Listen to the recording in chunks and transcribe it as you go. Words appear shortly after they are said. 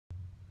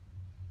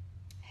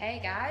Hey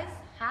guys,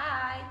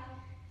 hi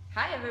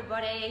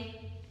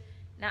everybody.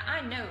 Now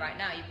I know right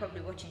now you're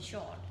probably watching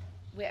Sean.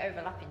 We're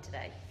overlapping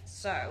today,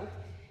 so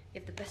we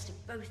have the best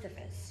of both of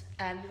us.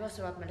 We've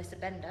also had Melissa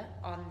Bender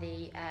on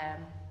the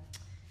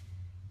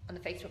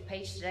Facebook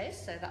page today,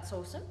 so that's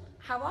awesome.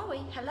 How are we?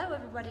 Hello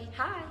everybody.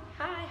 Hi.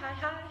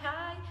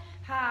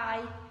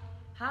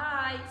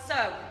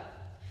 So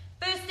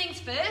first things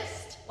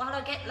first, while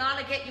I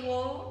get you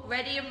all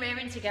ready and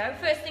rearing to go.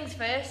 First things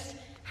first.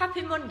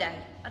 Happy Monday.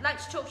 I'd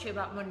like to talk to you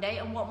about Monday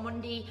and what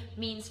Monday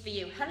means for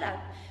you. Hello.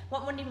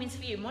 What Monday means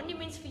for you. Monday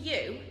means for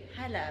you,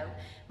 hello.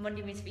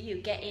 Monday means for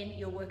you getting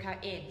your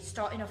workout in,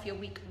 starting off your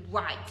week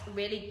right,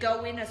 really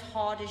going as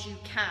hard as you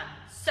can.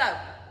 So,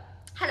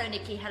 hello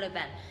Nikki, hello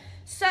Ben.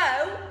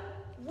 So,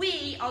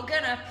 we are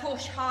gonna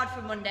push hard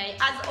for Monday.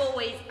 As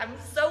always, I'm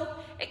so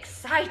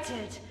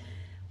excited.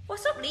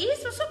 What's up, Liz?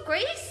 What's up,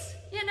 Grace?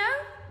 You know,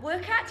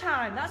 workout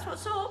time, that's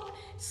what's up.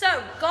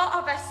 So, got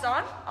our vests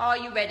on. Are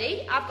you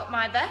ready? I've got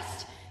my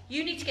vest.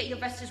 You need to get your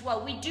vest as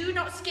well. We do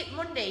not skip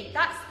Monday.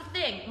 That's the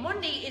thing.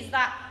 Monday is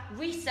that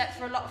reset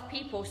for a lot of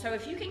people. So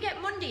if you can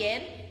get Monday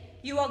in,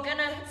 you are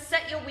gonna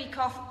set your week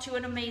off to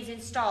an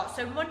amazing start.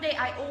 So Monday,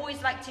 I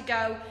always like to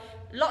go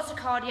lots of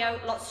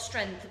cardio, lots of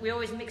strength. We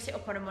always mix it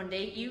up on a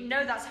Monday. You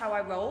know that's how I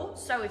roll.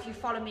 So if you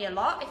follow me a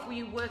lot, if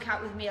you work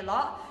out with me a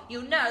lot,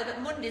 you'll know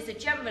that Mondays are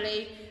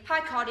generally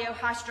high cardio,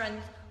 high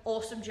strength,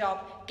 awesome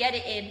job, get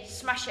it in,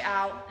 smash it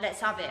out,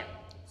 let's have it.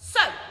 So,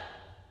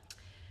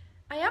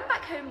 I am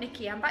back home,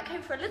 Nikki. I'm back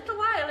home for a little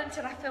while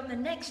until I film the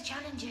next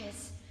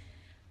challenges.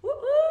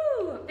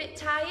 Woohoo! A bit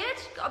tired,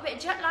 got a bit of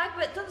jet lag,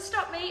 but it doesn't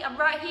stop me. I'm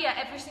right here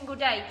every single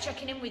day,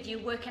 checking in with you,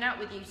 working out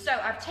with you. So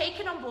I've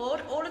taken on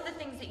board all of the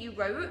things that you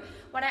wrote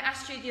when I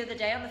asked you the other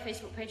day on the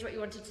Facebook page what you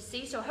wanted to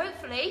see. So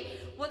hopefully,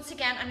 once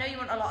again, I know you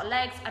want a lot of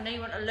legs, I know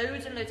you want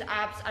loads and loads of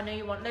abs, I know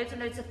you want loads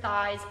and loads of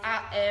thighs,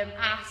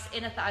 ass,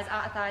 inner thighs,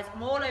 outer thighs,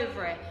 I'm all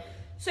over it.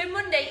 So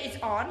Monday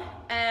is on.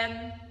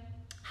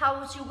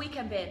 How's your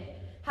weekend been?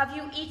 Have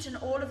you eaten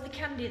all of the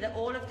candy that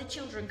all of the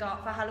children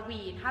got for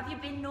Halloween? Have you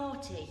been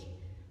naughty?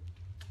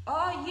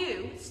 Are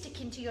you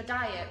sticking to your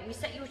diet? We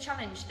set you a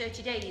challenge,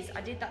 30 days. I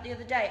did that the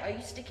other day. Are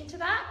you sticking to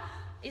that?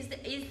 Is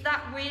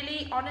that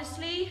really,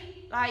 honestly,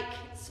 like,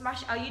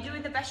 smash? Are you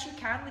doing the best you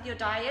can with your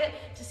diet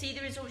to see the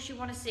results you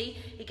want to see?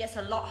 It gets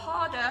a lot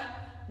harder.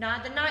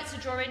 Now the nights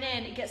are drawing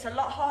in, it gets a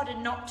lot harder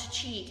not to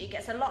cheat. It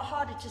gets a lot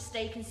harder to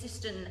stay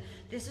consistent.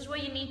 This is where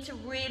you need to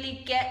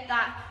really get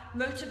that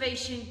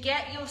motivation,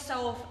 get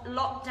yourself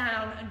locked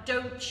down and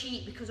don't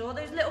cheat, because all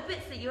those little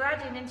bits that you're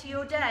adding into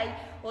your day,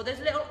 or those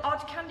little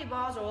odd candy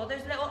bars, or all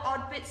those little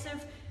odd bits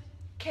of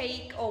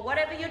cake, or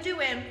whatever you're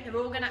doing, they're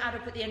all gonna add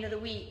up at the end of the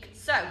week.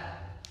 So,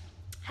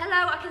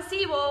 hello, I can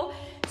see you all.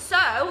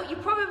 So, you're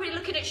probably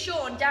looking at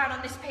Sean down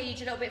on this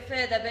page a little bit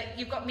further, but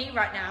you've got me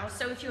right now.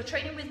 So if you're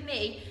training with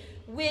me,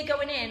 we're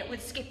going in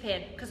with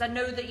skipping, because I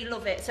know that you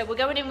love it. So we're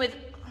going in with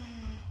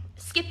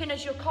skipping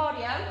as your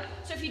cardio.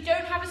 So if you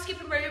don't have a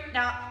skipping rope,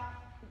 now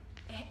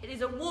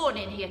there's a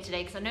warning here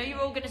today, because I know you're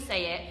all going to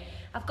say it.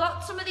 I've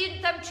got some of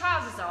them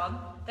trousers on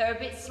that are a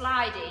bit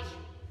slidey,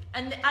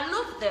 and I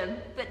love them,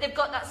 but they've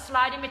got that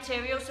sliding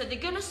material, so they're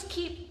going to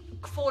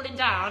keep falling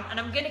down, and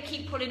I'm going to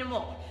keep pulling them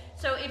up.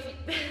 So if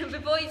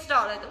before you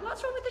start, like,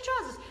 what's wrong with the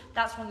trousers?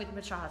 That's wrong with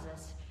my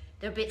trousers.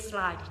 They're a bit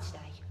slidey today.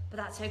 But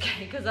that's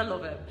okay, because I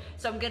love them.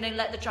 So I'm going to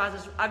let the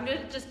trousers,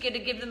 just going to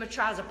give them a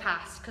trouser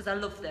pass, because I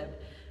love them.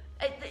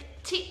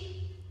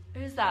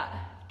 Who's that?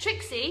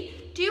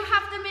 Trixie, do you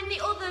have them in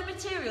the other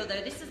material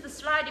though? This is the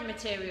sliding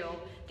material.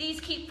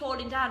 These keep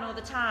falling down all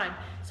the time.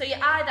 So you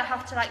either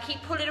have to like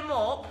keep pulling them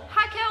up.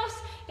 Hi, Kels.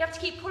 You have to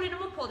keep pulling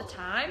them up all the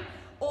time,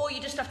 or you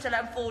just have to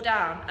let them fall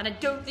down. And I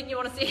don't think you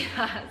want to see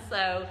that.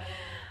 So,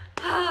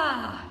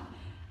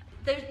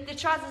 the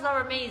trousers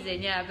are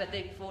amazing, yeah, but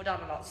they fall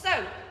down a lot.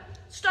 So,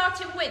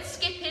 starting with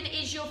skipping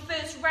is your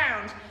first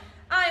round.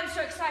 I am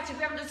so excited.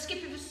 We haven't done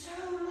skipping for so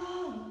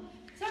long.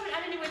 So I haven't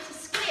had anywhere to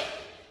skip.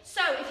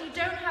 So if you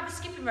don't have a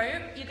skipping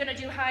rope, you're going to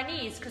do high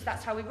knees, because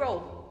that's how we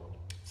roll.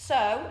 So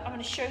I'm going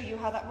to show you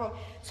how that rolls.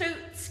 So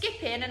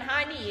skipping and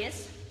high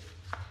knees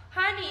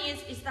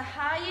is the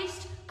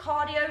highest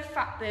cardio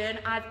fat burn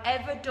I've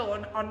ever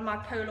done on my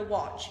Polar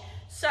watch.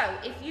 So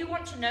if you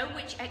want to know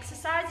which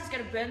exercise is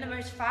going to burn the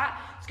most fat,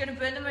 it's going to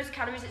burn the most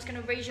calories, it's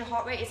going to raise your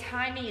heart rate, it's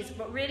high knees,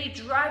 but really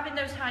driving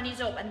those high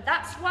knees up. And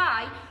that's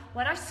why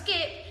when I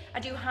skip, I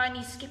do high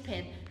knee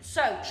skipping.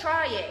 So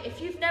try it. If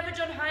you've never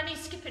done high knee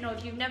skipping, or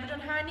if you've never done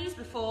high knees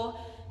before,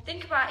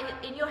 think about it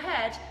in your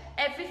head.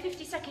 Every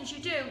 50 seconds you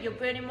do, you're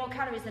burning more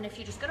calories than if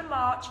you're just going to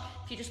march,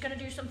 if you're just going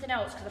to do something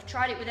else, because I've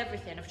tried it with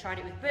everything. I've tried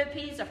it with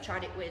burpees, I've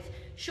tried it with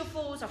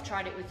shuffles, I've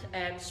tried it with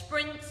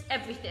sprints,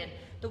 everything.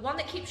 The one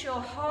that keeps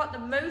your heart the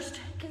most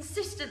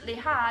consistently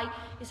high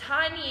is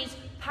high knees,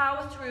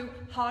 power through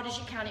hard as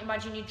you can.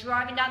 Imagine you're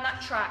driving down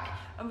that track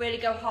and really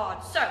go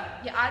hard. So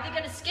you're either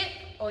going to skip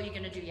or you're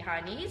going to do your high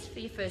knees for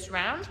your first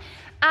round.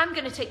 I'm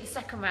going to take the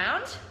second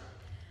round.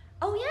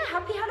 Oh yeah,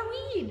 happy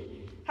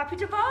Halloween. Happy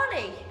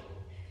Diwali.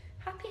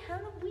 Happy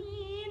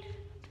Halloween.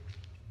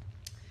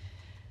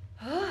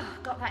 Oh,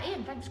 got that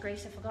in. Thanks,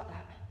 Grace. I forgot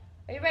that.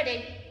 Are you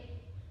ready?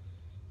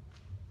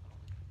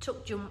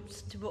 Tuck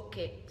jumps to butt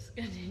kicks.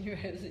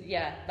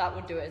 Yeah, that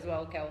would do it as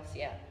well, Kels,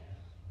 yeah.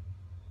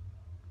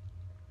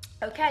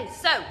 Okay,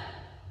 so.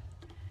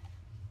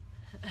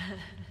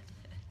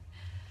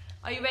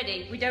 Are you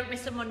ready? We don't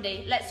miss a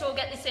Monday. Let's all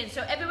get this in.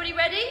 So everybody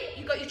ready?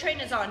 You've got your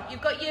trainers on.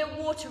 You've got your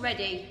water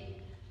ready.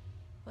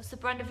 What's the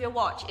brand of your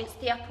watch? It's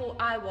the Apple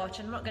iWatch.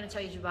 I'm not going to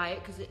tell you to buy it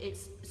because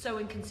it's so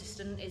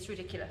inconsistent. It's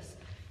ridiculous.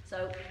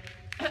 So,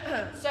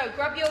 so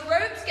grab your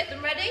ropes. Get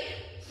them ready.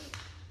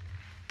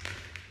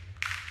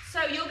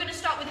 So you're going to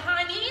start with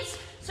high knees.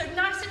 So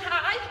nice and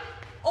high.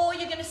 Or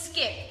you're going to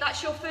skip.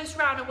 That's your first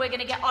round and we're going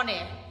to get on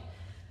it.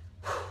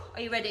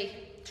 Are you ready?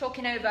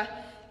 Talking over.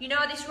 You know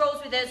how this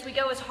rolls with us. We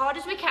go as hard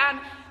as we can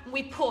and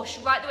we push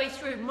right the way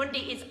through. Monday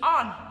is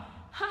on.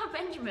 Ah,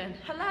 Benjamin.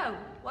 Hello.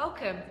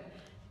 Welcome.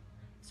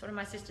 It's one of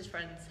my sister's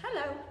friends.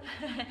 Hello.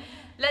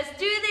 Let's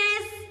do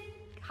this.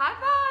 High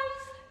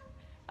fives.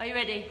 Are you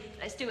ready?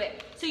 Let's do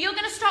it. So you're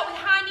going to start with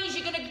high knees.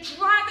 You're going to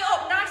drive it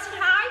up nice and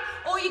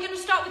high. Or you're going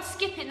to start with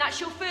skipping. That's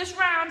your first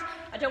round.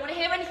 I don't want to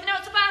hear anything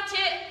else about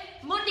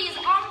it. Monday is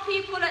on,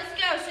 people. Let's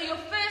go. So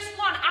your first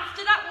one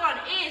after that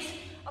one is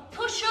a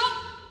push up.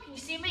 Can you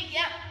see me?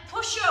 Yeah.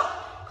 Push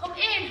up. Come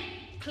in.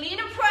 Clean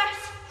and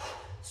press.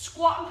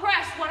 Squat and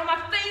press. One of my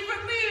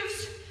favourite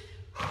moves.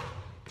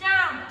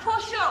 Down.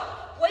 Push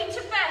up. Weight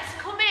to vest.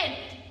 Come in.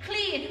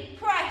 Clean.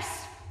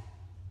 Press.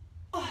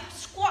 Oh,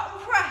 squat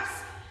and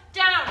press.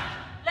 Down.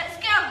 Let's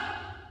go.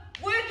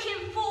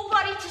 Working full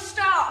body to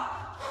start.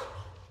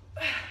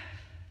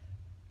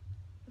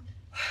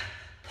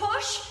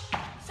 Push.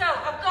 So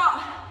I've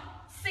got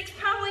 6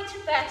 pound weight to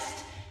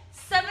vest.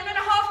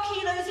 7.5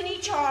 kilos in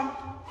each arm.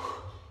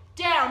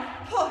 Down,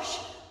 push,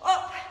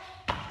 up,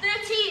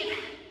 13.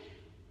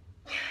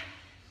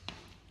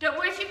 Don't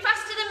worry if you're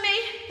faster than me,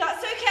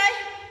 that's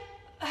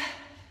okay.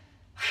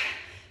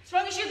 As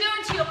long as you're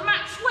going to your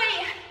max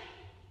weight,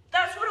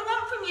 that's what I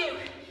want from you.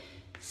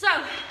 So,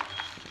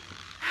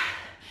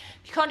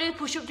 if you can't do the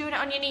push-up, doing it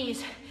on your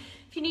knees.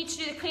 If you need to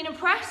do the clean and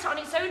press on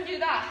its own, do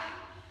that.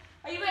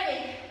 Are you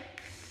ready?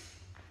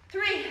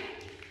 3,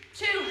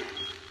 2,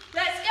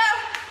 let's go.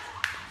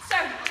 So,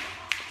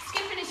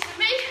 skipping is for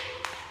me.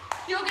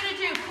 You're going to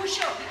do push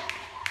up,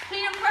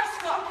 clean and press,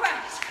 squat and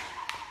press.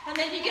 And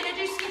then you're going to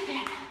do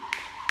skipping.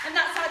 And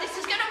that's how this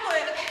is going to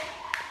work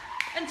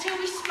until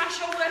we smash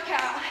our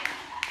workout.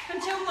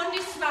 Until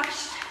Monday's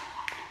smashed.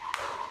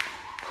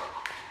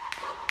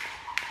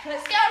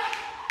 Let's go.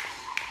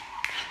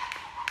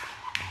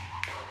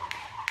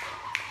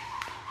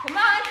 Come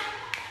on.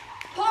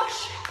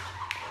 Push.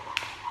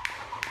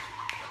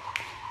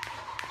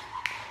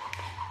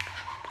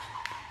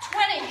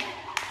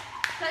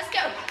 Let's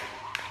go.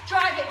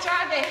 Drive it,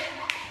 drive it.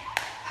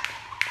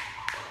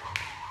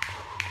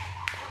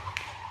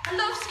 I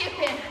love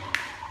skipping.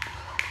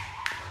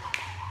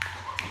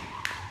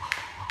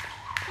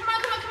 Come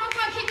on, come on, come on,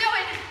 come on, keep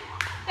going.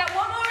 Get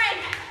one more in.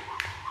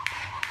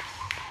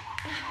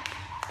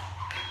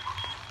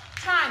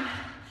 Time.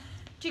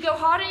 Do you go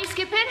hard on your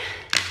skipping?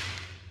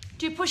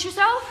 Do you push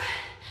yourself?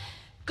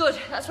 Good,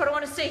 that's what I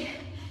want to see.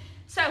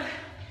 So,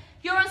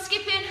 you're on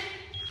skipping.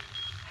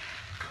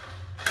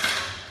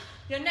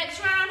 Your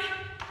next round,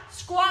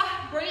 squat,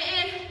 bring it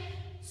in.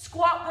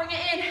 Squat, bring it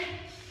in.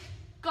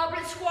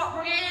 Goblet squat,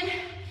 bring it in.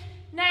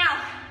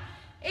 Now,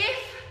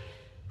 if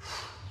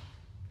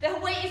the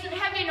weight isn't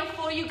heavy enough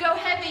for you, go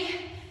heavy.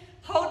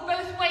 Hold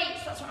both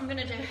weights, that's what I'm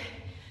gonna do.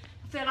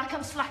 I feel like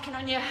I'm slacking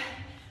on you.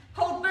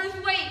 Hold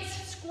both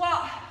weights,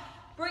 squat,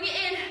 bring it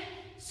in,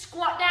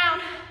 squat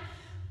down.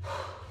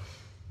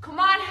 Come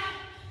on.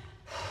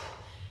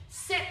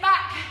 Sit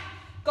back,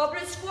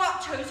 goblet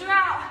squat, toes are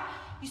out.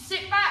 You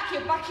sit back,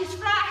 your back is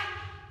flat,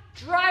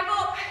 drive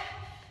up,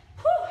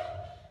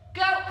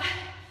 go.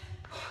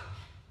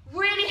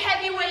 Really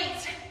heavy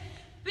weights,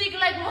 big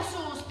leg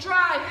muscles,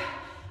 drive.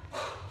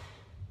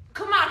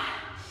 Come on.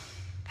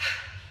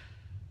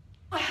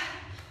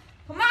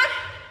 Come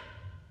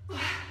on.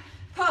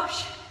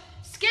 Push,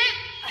 skip,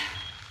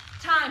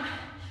 time.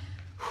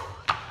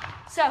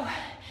 So,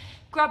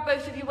 grab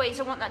both of your weights,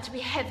 I want that to be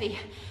heavy.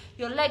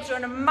 Your legs are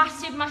on a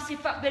massive, massive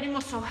fat belly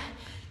muscle.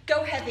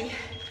 Go heavy.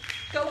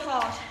 Go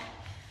hard.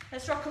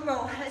 Let's rock and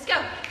roll. Let's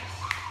go.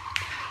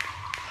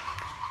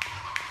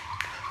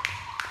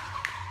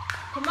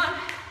 Come on.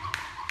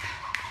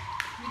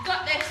 You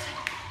got this.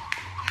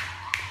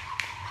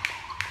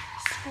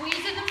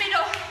 Squeeze in the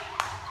middle.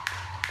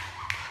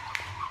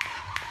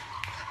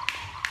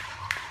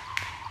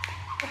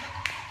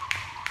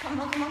 Come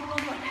on, come on, come on,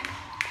 come on.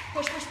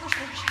 Push, push, push,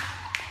 push.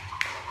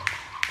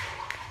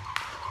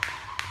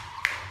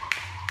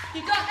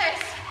 You got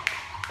this.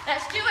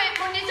 Let's do it.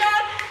 Monday's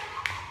on.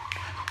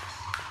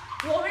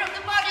 Warming up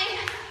the body.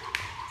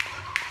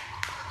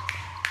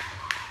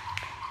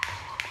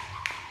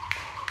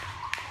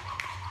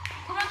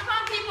 Come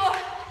on, people.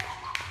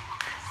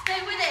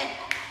 Stay with it.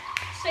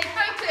 Stay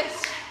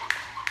focused.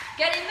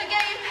 Get in the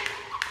game.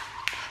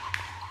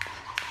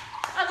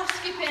 I love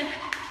skipping.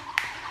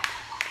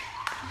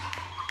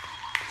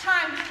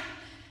 Time.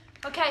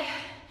 Okay.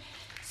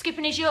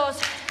 Skipping is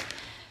yours.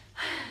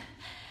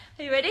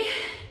 Are you ready?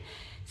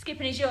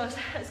 Skipping is yours.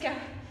 Let's go.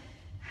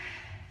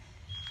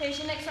 Here's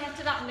your next one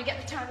after that. I'm going to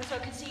get the timer so I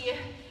can see you.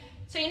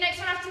 So your next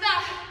one after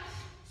that,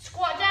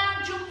 squat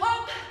down, jump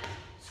up,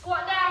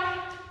 squat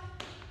down.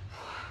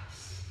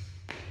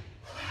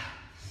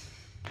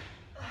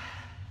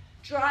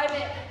 Drive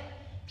it.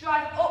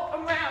 Drive up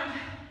and round,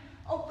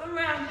 up and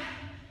round.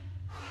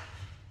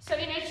 So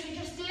you notice we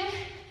just did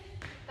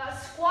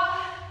that squat.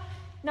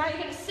 Now you're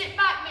going to sit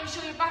back, make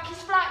sure your back is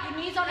flat, your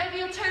knees aren't over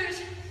your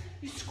toes.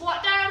 You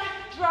squat down,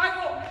 drive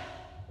up,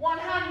 one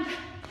hand,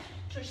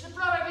 touch the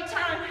floor every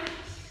time.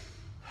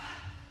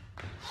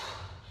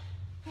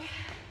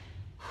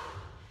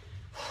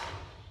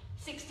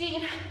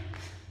 16,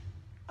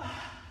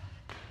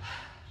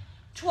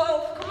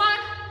 12, come on.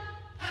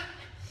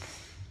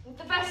 With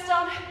the vest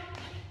on,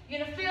 you're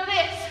gonna feel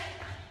this.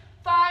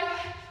 5,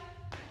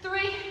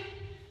 3.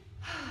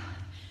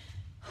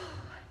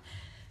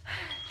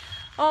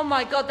 Oh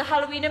my God, the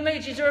Halloween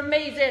emojis are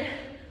amazing.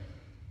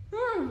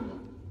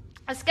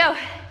 Let's go.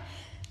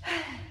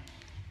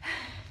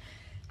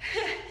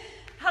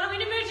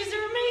 Halloween emojis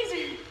are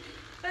amazing.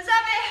 Let's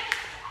have it.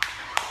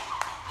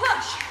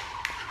 Push.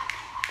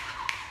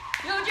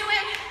 You're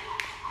doing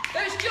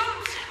those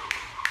jumps,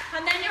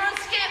 and then you're on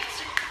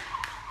skips.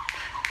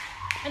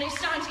 And it's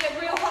starting to get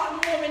real hot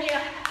and warm in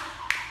here.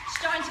 It's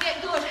starting to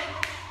get good.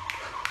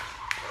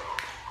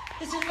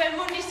 This is where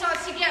Monday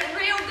starts to get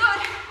real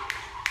good.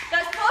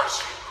 Let's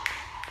push.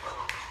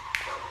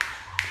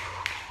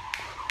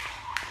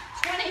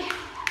 20.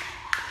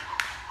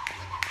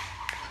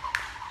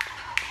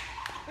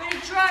 Really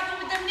drive it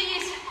with them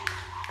knees.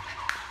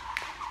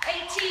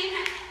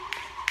 18.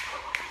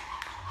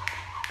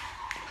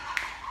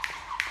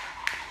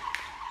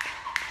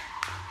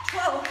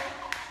 12.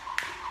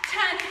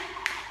 10.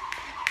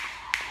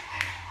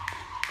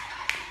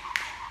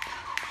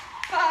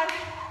 5.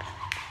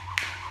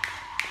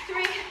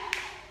 3.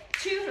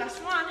 2.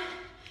 Last one.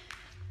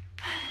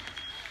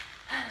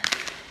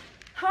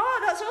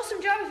 Oh, that's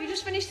awesome job. If you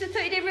just finished the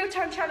 30-day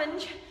real-time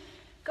challenge,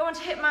 go on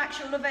to HIIT Max,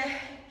 you'll love it.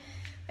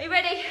 Are you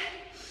ready?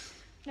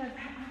 No,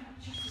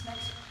 chest is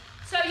next.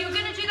 So you're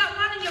going to do that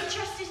one and your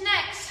chest is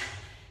next.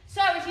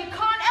 So if you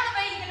can't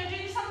elevate, you're going to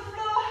do this on the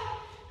floor,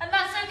 and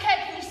that's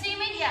okay. Can you see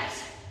me?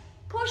 Yes.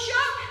 Push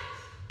up,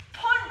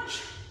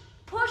 punch,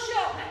 push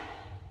up,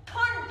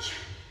 punch.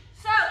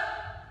 So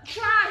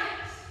try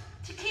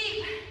to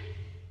keep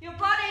your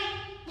body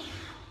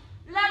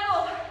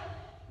level.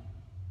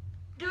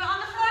 Do it on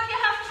the floor if you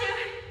have to.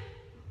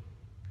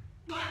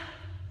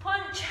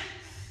 Punch.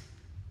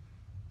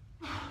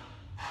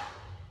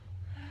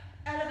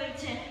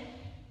 Elevating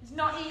is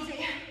not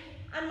easy.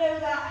 I know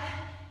that.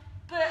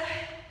 But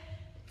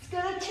it's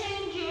going to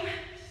change you.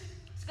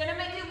 It's going to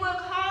make you work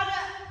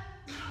harder.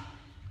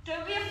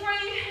 Don't be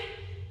afraid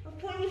of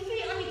putting your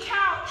feet on your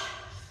couch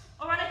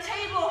or on a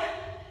table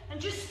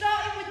and just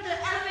starting with the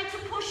elevator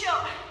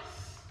push-up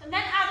and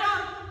then add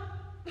on.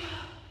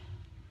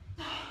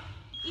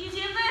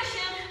 Easier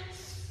version.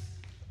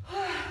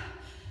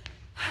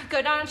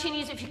 Go down to your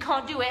knees if you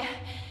can't do it.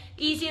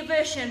 Easier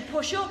version.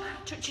 Push up,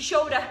 touch your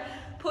shoulder.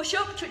 Push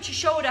up, touch your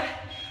shoulder.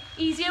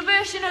 Easier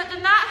version other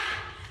than that.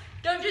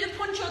 Don't do the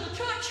punch or the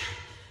touch.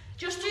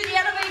 Just do the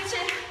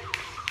elevated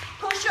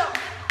push up.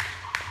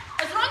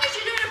 As long as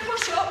you're doing a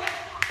push up,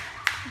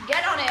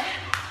 get on it.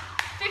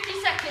 50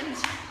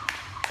 seconds.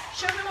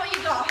 Show me what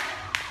you got.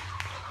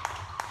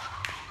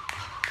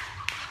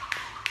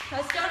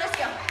 Let's go, let's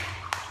go.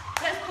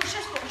 Let's push,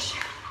 let's push.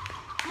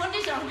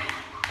 Monday's on.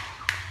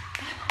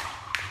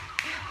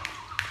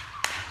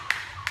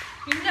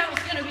 You know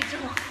it's going to be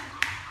tough.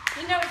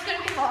 You know it's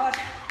going to be hard.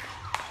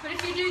 But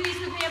if you do these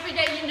with me every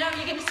day, you know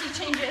you're going to see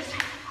changes.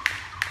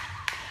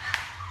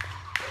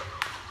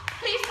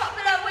 Please pop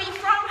below where you're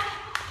from.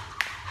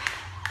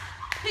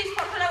 Please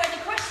pop below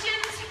any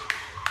questions.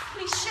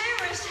 Please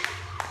share us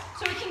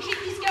so we can keep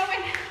these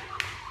going.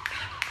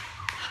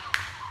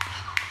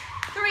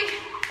 3,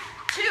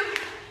 2.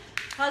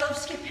 I love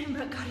skipping,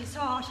 but God, it's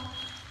hard.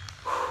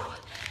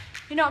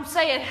 You know what I'm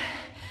saying?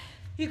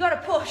 You got to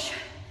push.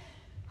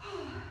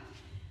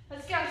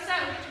 Let's go. So,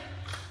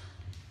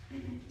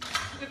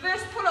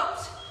 reverse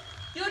pull-ups.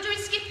 You're doing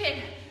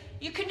skipping.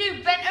 You can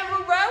do bent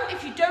over row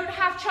if you don't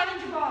have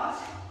challenger bars.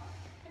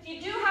 If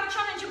you do have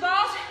challenger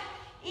bars,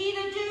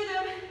 either do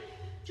them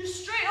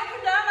just straight up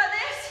and down like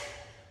this,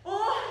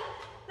 or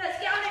let's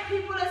get on it,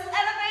 people. Let's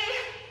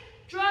elevate,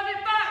 drive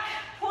it back,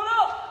 pull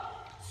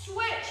up,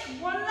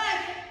 switch, one leg,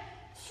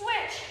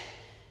 switch,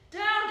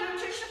 down, don't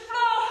touch the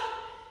floor.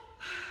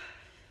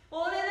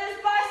 All in those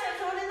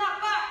biceps, all in that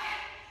back.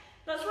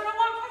 That's what I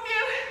want from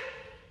you.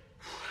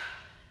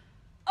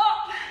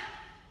 Up.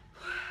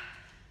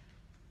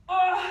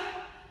 Oh,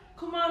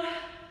 come on.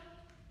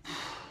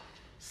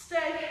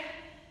 Stay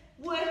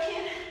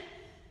working.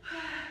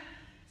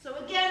 So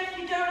again, if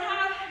you don't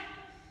have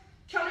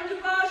challenger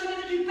bars, you're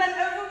going to do bent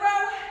over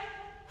row.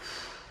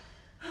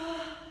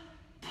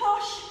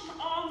 Push my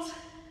arms.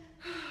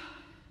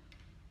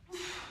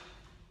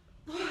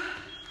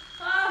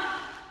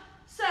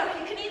 So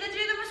you can either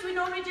do them as we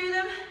normally do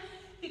them.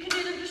 You can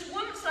do them just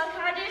once like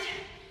I did.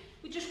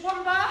 with just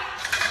one bar,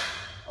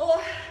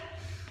 or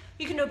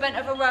you can do a bent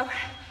over row,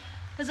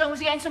 as long as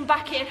you're getting some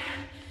back in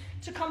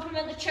to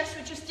complement the chest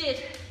we just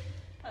did.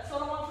 That's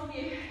all I want from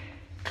you.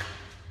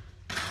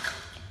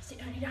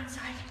 Sit on your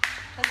downside.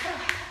 Let's go.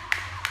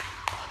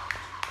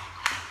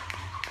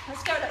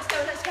 Let's go, let's go,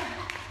 let's go.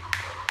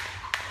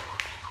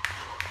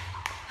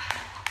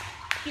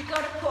 You've got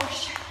to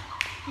push.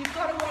 You've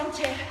got to want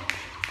it.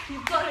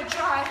 You've got to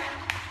drive.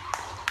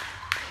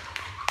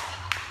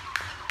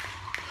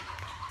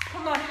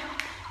 Come on.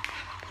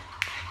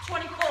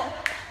 24.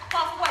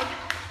 Halfway.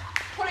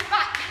 Pull it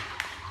back.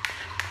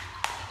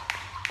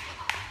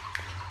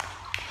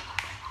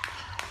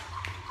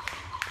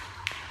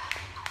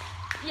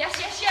 Yes,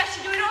 yes, yes.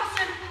 You're doing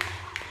awesome.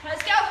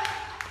 Let's go.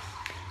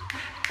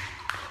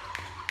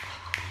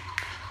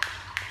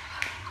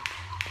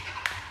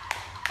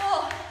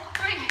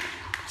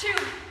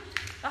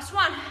 Last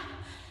one.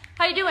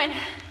 How you doing?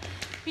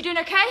 You doing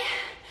okay?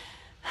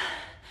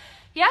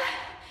 Yeah?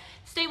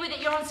 Stay with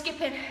it, you're on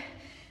skipping.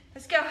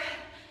 Let's go.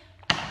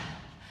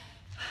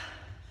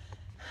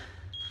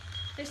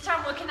 This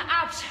time working the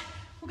abs.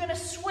 We're gonna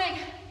swing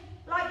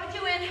like we're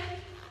doing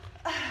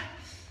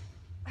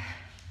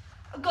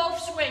a golf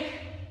swing.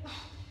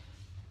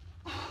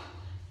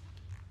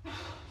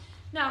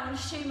 Now I'm gonna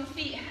show you my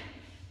feet.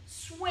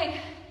 Swing.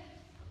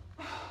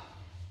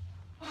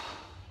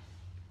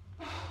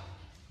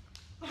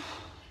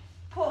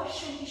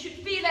 Push, and you should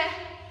feel it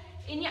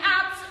in your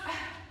abs.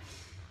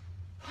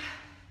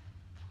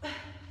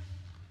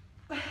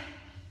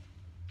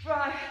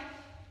 Drive.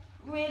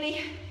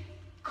 Really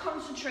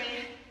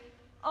concentrate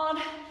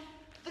on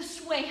the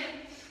swing.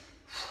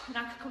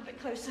 Now I can come a bit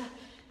closer.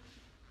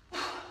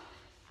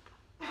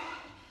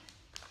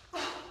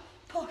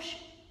 Push.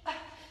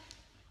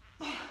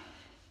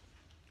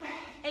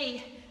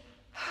 8,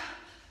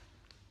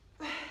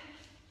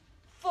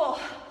 4,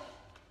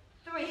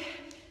 3,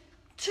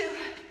 2.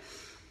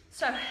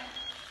 So,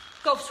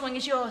 golf swing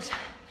is yours.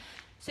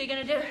 So you're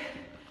gonna do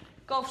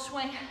golf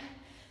swing,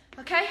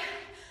 okay?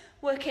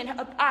 Working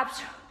up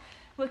abs,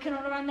 working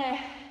all around there.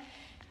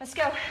 Let's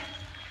go.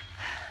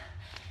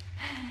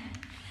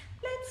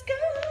 Let's go.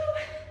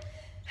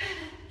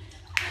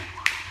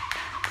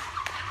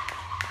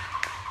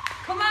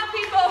 Come on,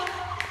 people.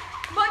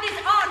 Monday's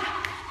on.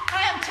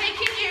 I am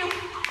taking you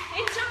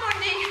into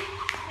Monday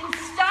in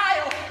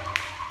style.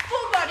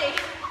 Full body,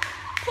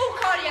 full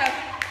cardio.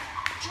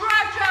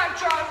 Drive, drive,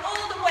 drive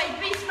all the way.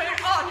 Beast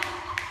mode on.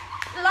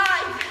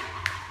 Live.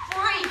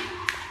 Free.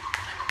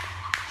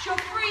 It's your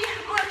free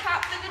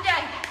workout for the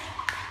day.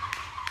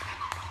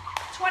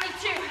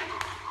 22.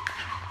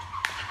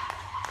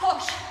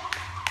 Push.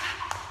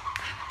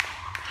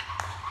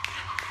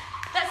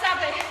 Let's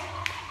have it.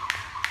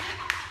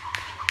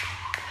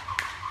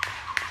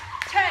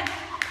 10.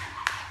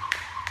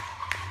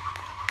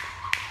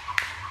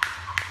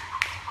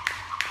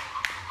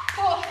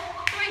 4,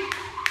 3,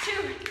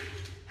 2.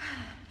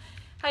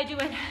 How you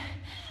doing?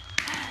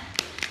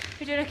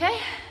 You doing okay?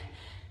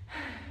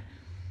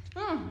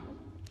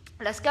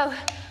 Let's go.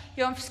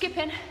 You're on for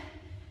skipping.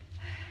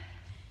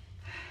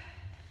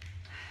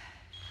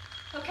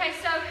 Okay,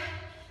 so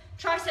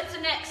triceps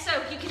are next.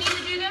 So you can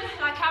either do them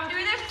like I'm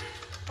doing them,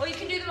 or you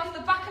can do them off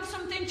the back of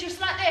something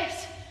just like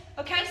this.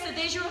 Okay, so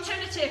there's your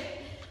alternative.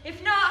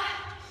 If not,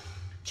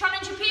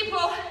 challenge your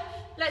people.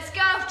 Let's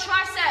go.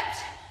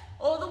 Triceps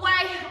all the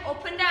way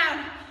up and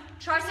down.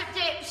 Tricep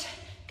dips.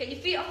 Get your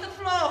feet off the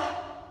floor.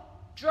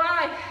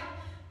 Drive.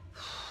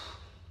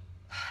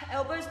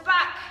 Elbows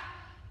back.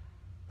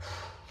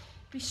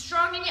 Be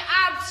strong in your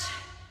abs.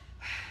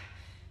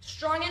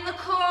 Strong in the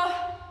core.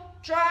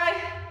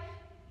 Drive.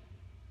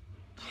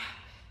 You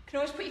can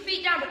always put your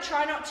feet down, but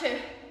try not to.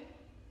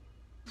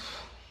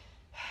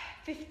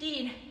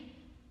 15.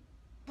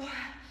 Let's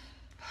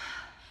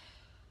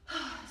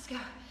go.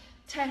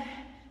 10.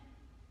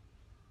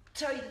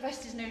 Tell you the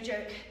rest is no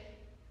joke.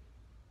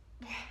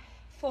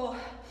 4,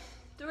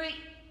 3,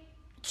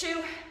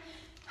 2.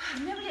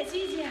 It never gets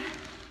easier.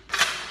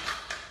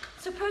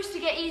 It's supposed to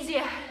get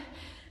easier.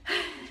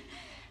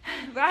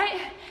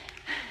 Right?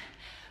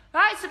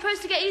 Right, it's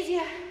supposed to get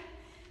easier.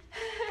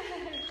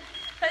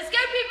 Let's go,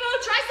 people.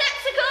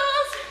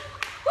 Tricepsicles.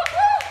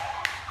 Woo-hoo!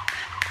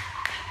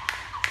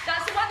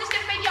 That's the one that's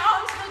going to make your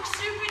arms look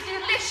super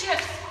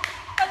delicious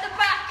at the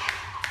back.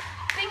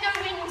 Finger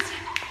wings.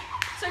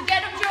 So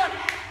get them done.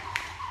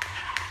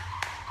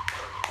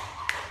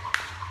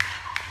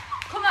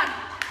 Come on.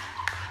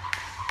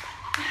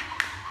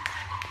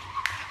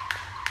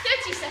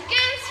 30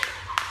 seconds.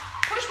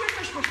 Push, push,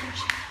 push, push,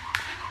 push.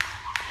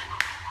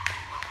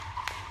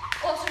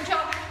 Awesome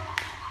job.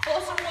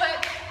 Awesome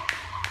work.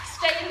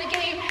 Stay in the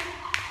game.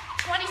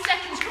 20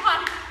 seconds, come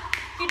on.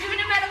 You're doing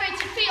them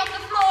elevated, feet off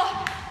the floor.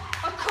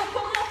 A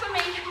couple more for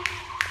me.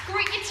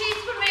 Grit your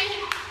teeth for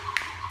me.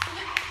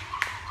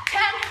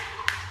 10.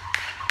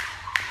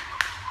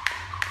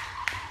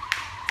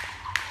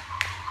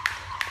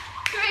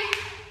 3,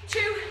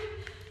 2.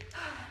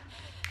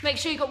 Make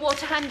sure you got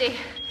water handy.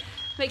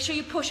 Make sure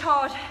you push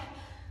hard.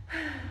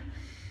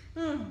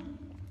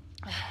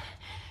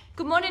 Good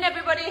Good morning,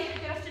 everybody.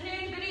 Good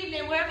afternoon, good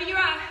evening, wherever you're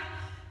at.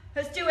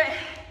 Let's do it.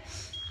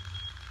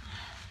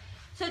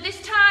 So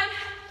this time,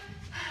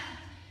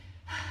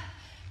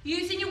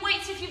 using your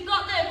weights if you've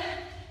got them.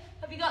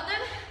 Have you got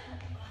them?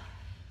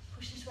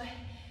 Push this way.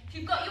 If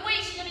you've got your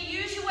weights, you're going to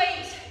use your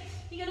weights.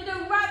 You're going to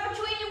go right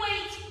between your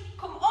weights.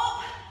 Come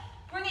up,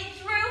 bring it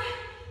through,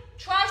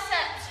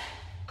 triceps,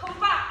 come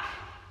back,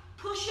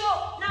 push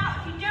up. Now,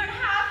 if you don't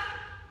have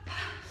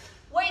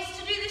weights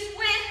to do this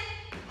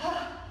with,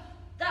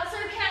 that's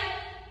okay.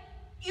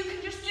 You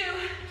can just do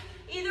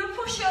either a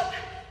push-up,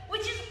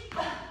 which is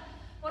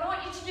what I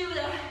want you to do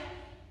there,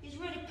 is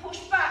really push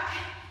back.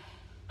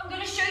 I'm going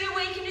to show you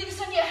where you can do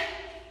this on your,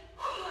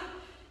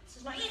 this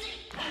is not easy.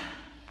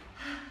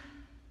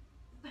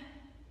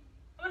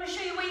 I'm going to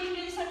show you where you can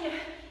do this on your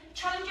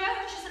challenger,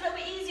 which is a little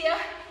bit easier.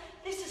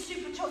 This is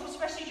super tough,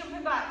 especially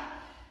jumping back.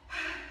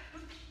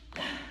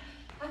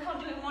 I can't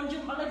do it in one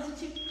jump, my legs are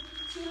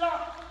too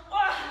long.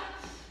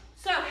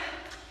 So,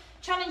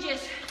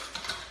 challenges.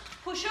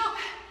 Push up,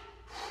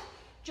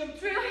 jump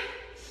through,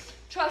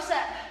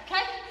 tricep,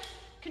 okay?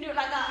 You can do it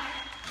like that.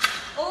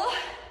 Or,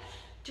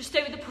 just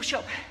stay with the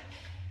push-up.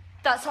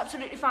 That's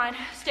absolutely fine.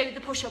 Stay with the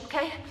push-up,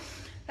 okay?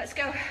 Let's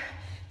go.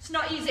 It's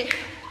not easy.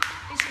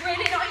 It's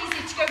really not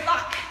easy to go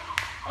back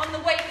on the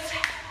weights,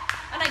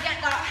 and I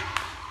get that.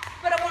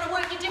 But I want to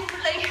work you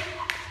differently.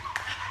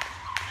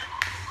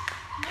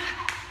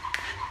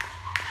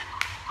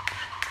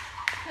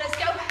 Let's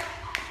go.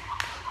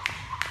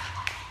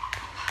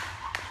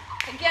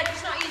 Again,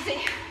 it's not easy.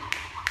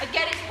 I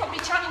get it's probably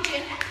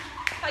challenging.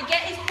 I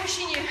get it's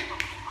pushing you.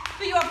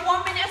 But you have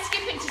 1 minute of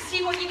skipping to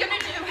see what you're going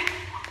to do.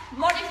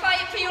 Modify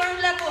it for your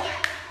own level.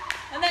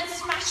 And then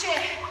smash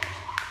it.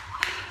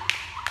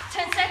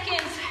 10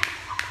 seconds.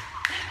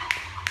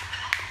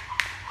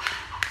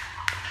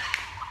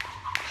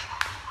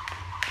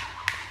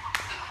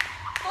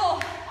 4,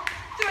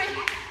 3.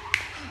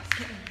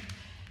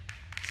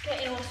 It's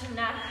getting awesome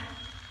now.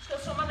 Just got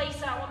to sort my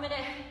lace out 1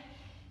 minute.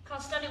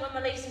 Can't stand it when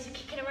my laces are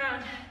kicking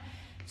around.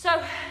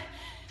 So,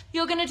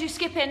 you're going to do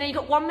skipping and you've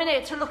got 1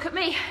 minute to look at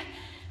me.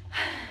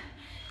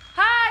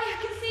 Hi, I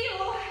can see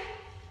you all.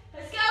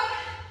 Let's go.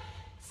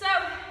 So,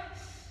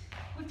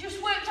 we've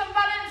just worked on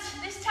balance.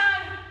 This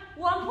time,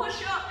 1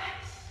 push-up,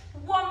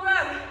 1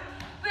 row.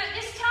 But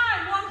this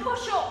time, 1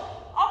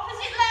 push-up.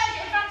 Opposite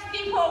leg, advanced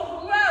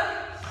people. Row.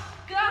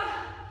 Go.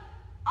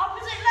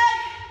 Opposite leg.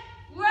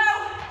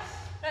 Row.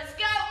 Let's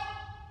go.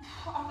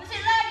 Opposite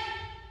leg.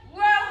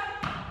 Row.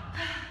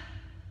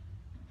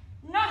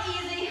 Not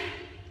easy.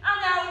 I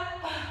know.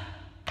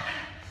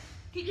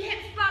 Keep your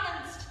hips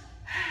balanced.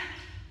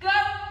 Go,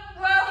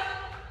 row,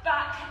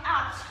 back,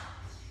 abs,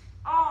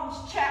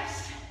 arms,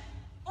 chest,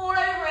 all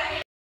over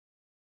it.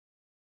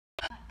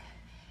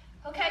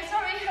 Okay,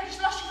 sorry, I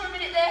just lost you for a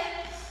minute there.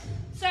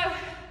 So,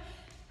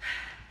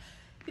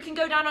 you can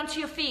go down onto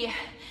your feet.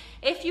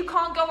 If you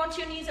can't go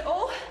onto your knees at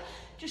all,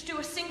 just do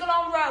a single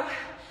arm row.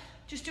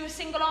 Just do a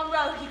single arm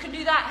row. You can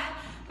do that.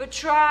 But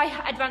try,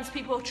 advanced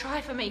people,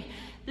 try for me.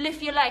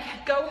 Lift your leg,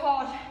 go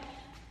hard.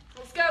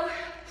 Let's go.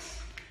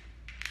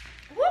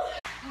 Woo.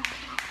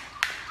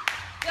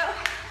 Go.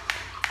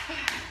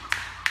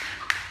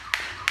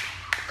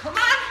 Come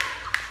on.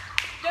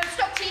 Don't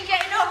stop till you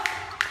get enough.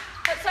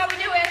 That's how we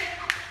do it.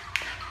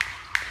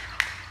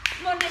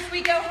 Mondays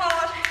we go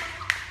hard.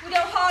 We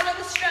go hard on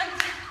the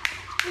strength.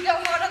 We go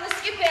hard on the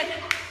skipping.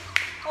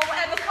 Or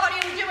whatever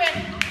cardio we're doing.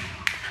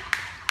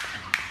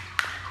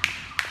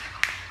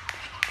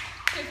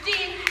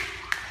 15.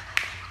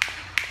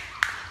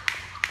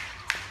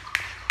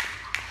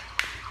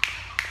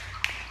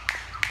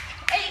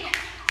 8,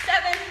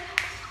 7,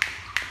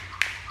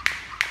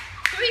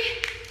 3.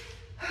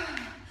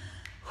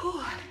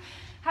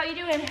 How are you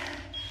doing?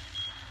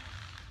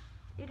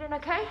 You doing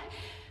okay?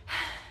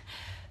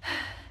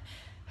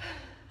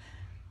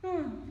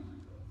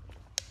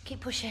 Keep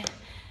pushing.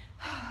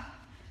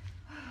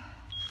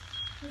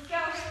 Let's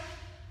go.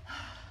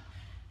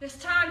 This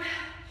time,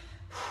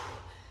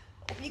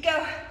 up you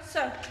go.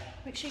 So,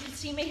 make sure you can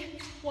see me.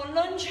 1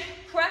 lunge,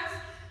 press,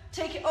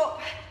 take it up.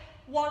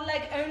 1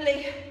 leg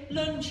only,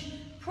 lunge,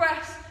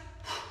 press.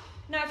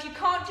 Now if you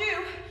can't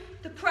do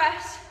the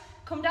press,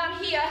 come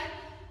down here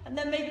and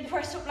then maybe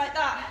press up like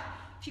that.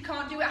 If you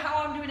can't do it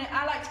how I'm doing it,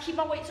 I like to keep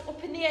my weights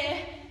up in the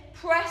air,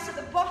 press at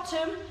the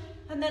bottom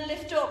and then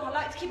lift up. I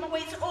like to keep my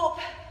weights up.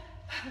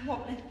 I'm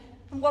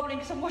wobbling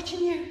because I'm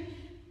watching you.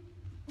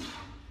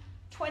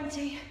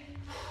 20.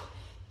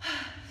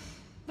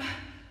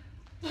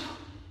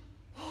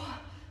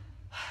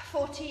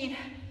 14.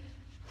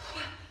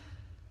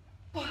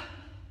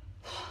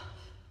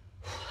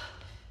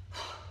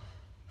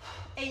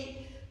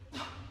 8.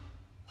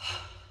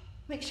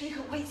 Make sure you've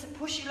got weights that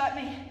push you like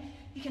me.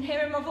 You can hear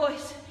in my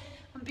voice.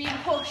 I'm being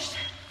pushed.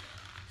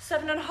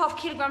 7.5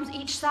 kilograms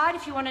each side,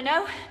 if you want to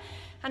know,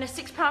 and a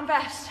 6-pound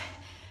vest.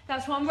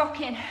 That's what I'm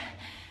rocking.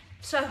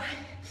 So,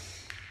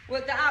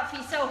 work that out for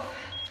yourself.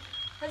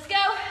 Let's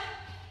go.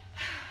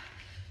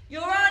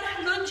 You're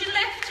on lunge and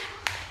lift.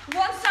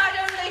 One side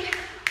only.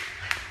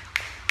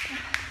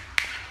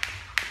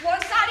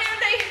 One side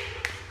only.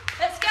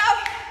 Let's go.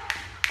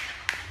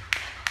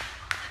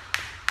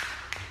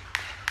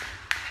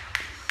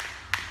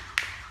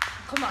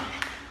 Come on.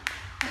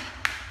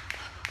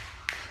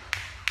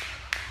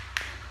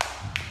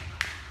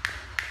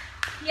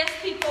 Yes,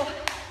 people,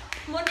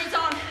 Monday's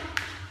on.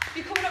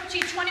 You're coming up to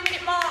your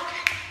 20-minute mark.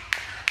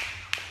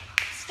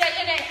 Stay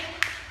in it.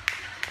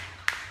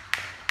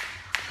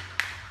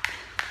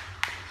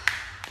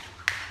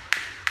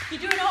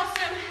 You're doing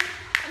awesome.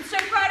 I'm so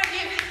proud of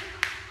you.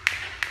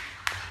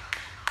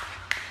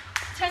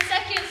 10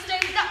 seconds, stay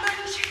with that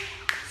lunge.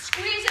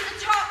 Squeeze at the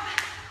top.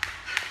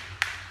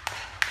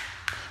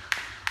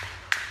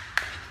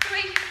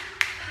 3.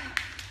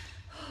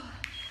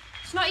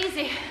 It's not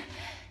easy.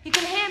 You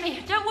can hear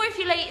me. Don't worry if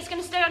you're late, it's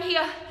gonna stay on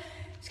here.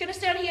 It's gonna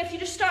stay on here. If you're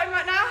just starting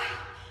right now,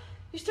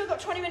 you've still got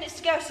 20 minutes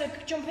to go, so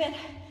jump in.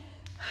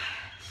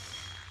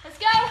 Let's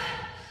go.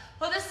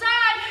 Other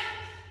side.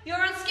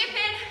 You're on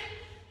skipping.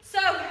 So,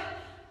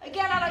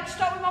 again, I like to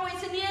start with my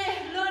weights in the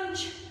air.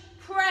 Lunge,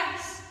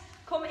 press.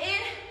 Come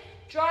in,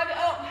 drive it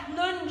up.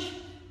 Lunge,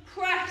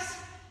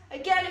 press.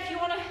 Again, if you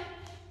want to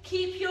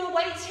keep your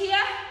weights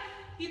here,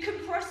 you can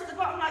press at the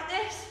bottom like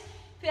this.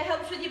 If it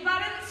helps with your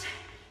balance,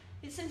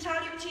 it's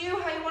entirely up to you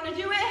how you want to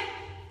do it.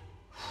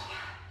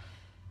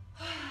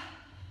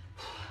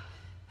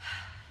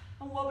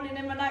 I'm wobbling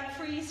in my Nike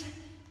freeze.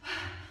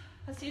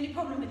 That's the only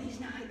problem with these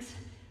Nikes.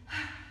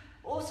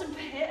 Awesome for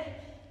HIIT,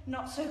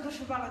 not so good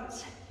for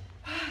balance.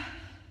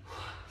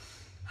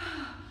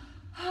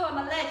 Oh,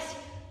 my legs.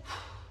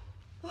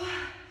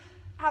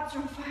 Abs are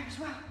on fire as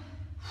well.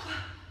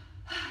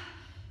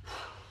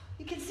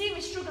 You can see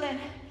me struggling.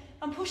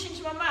 I'm pushing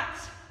to my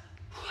max.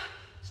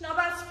 It's not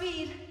about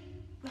speed.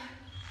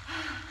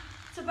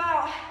 It's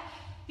about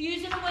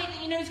using a weight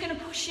that you know is going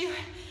to push you.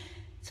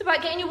 It's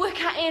about getting your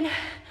workout in.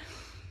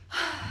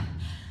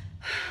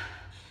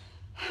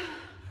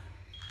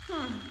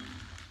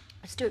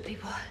 Let's do it,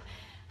 people.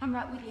 I'm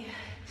right with you.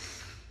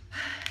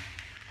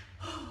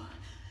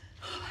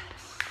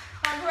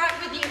 I'm right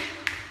with you.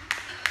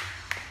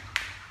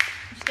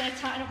 I'm just going to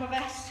tighten up my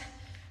vest.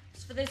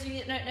 Just for those of you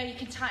that don't know, you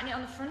can tighten it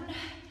on the front.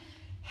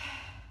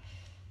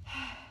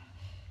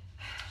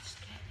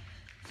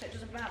 So it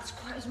doesn't bounce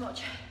quite as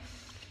much.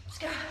 Let's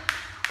go.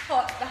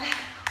 Oh, it's better.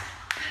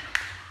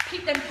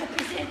 Keep them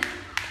puppies in.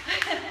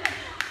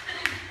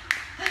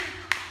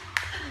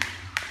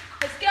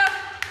 Let's go.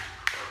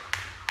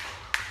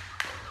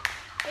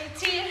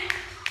 18.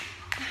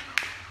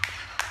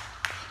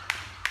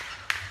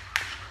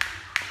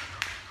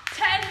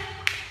 10.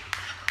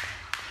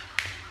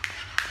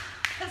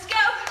 Let's go.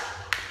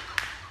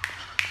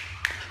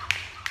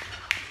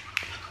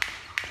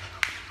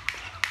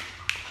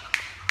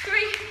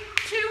 3,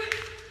 2.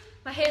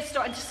 My hair's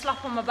starting to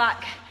slap on my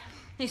back.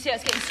 You see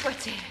it's getting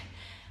sweaty.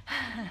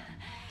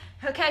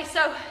 Okay,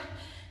 so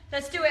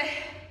let's do it.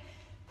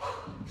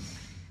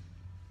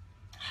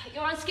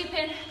 You're on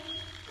skipping.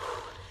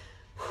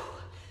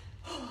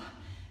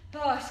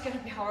 Oh, it's going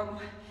to be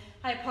horrible.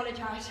 I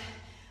apologise.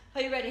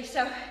 Are you ready?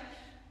 So,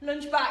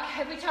 lunge back.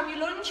 Every time you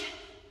lunge,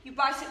 you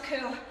bicep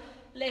curl,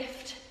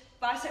 lift,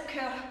 bicep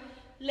curl,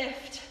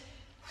 lift.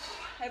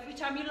 Every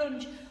time you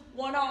lunge,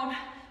 one arm,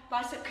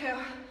 bicep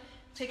curl.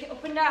 Take it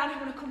up and down. I'm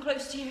going to come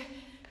close to you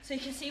so you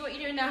can see what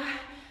you're doing now.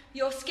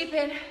 You're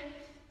skipping,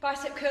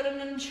 bicep curl and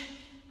lunge.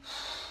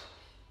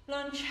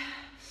 Lunge.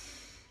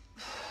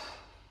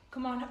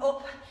 Come on,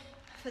 up.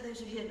 For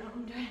those of you that know what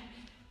I'm doing.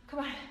 Come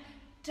on,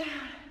 down.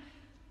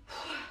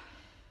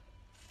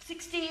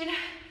 16.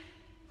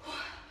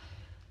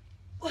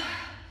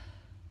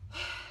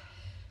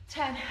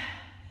 10.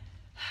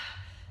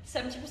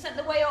 70% of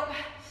the way up.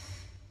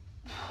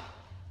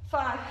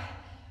 5.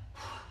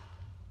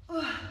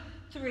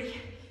 3,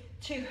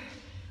 2.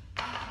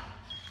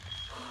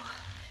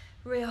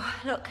 Real,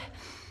 look.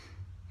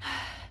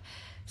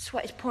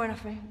 Sweat is pouring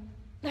off me.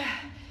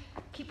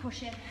 Keep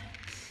pushing.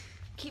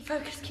 Keep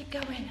focused, keep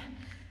going.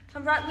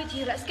 I'm right with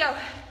you, let's go.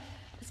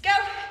 Let's go.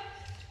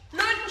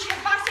 Lunge,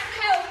 bicep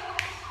curl.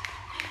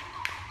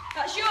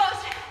 That's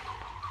yours.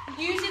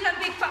 Using them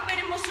big fat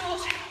burning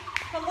muscles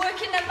and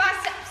working them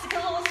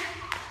bicepsicles.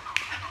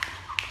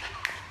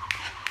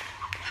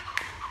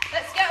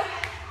 Let's go.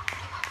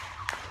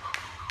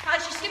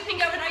 How's your skipping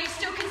going? Are you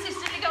still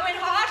consistently going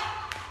hard?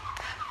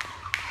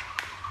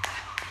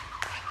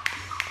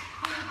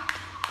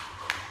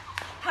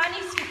 How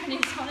neat skipping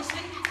is,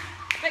 honestly.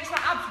 Makes my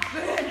abs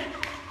burn.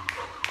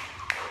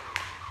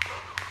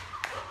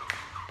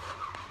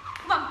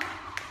 Come on.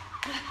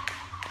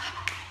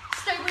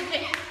 Stay with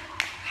me.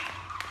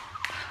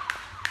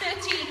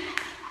 13,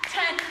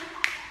 10.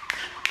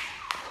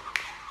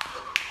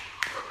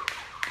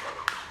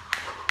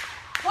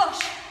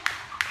 Push.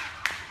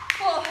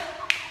 4,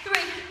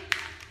 3.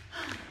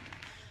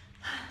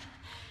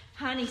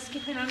 Honey,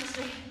 skipping,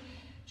 honestly.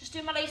 Just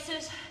do my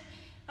laces.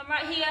 I'm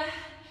right here.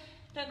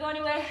 Don't go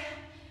anywhere.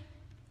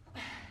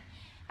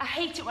 I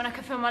hate it when I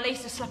can feel my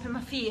laces slapping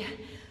my feet.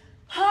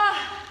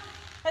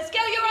 Let's go,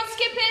 you're on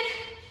skipping.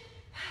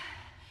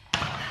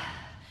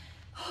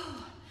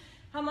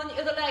 I'm on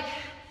the other leg.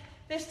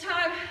 This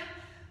time,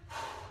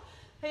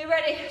 are you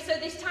ready? So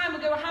this time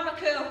we'll go a hammer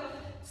curl.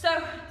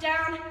 So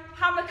down,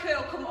 hammer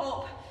curl, come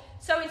up.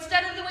 So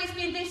instead of the weights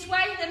being this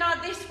way, they're now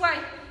this way.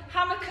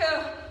 Hammer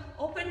curl,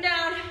 up and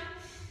down.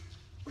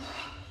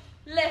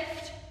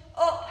 Lift,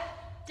 up,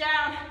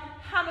 down,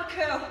 hammer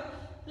curl,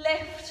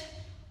 lift,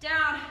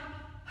 down,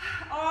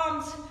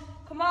 arms,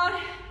 come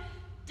on,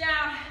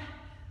 down.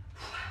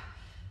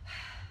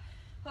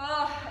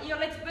 Oh, your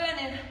legs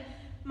burning,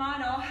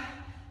 mine are.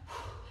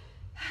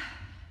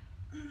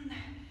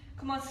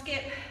 Come on,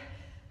 skip.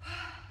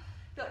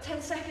 Got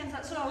 10 seconds,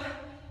 that's all.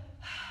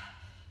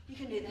 You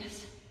can do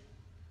this.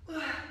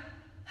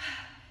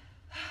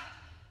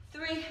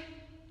 3.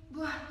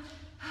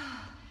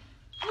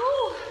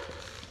 Ooh.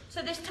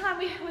 So this time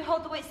we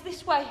hold the weights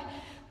this way,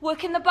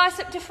 working the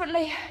bicep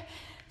differently.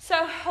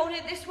 So hold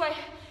it this way,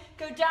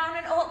 go down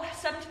and up,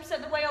 70%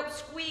 of the way up,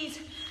 squeeze.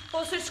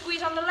 Also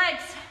squeeze on the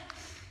legs.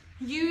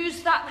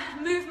 Use that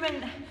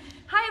movement.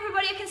 Hi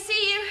everybody, I can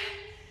see you.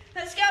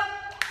 Let's go.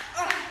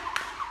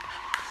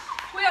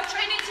 We are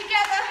training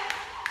together.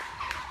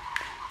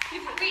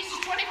 You've reached the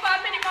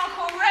 25-minute mark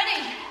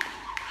already.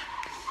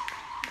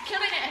 You're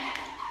killing it.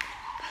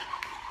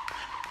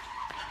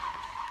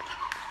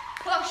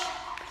 Push.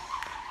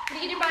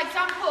 Leading by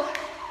example.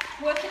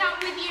 Working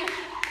out with you.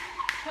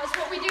 That's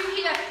what we do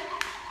here.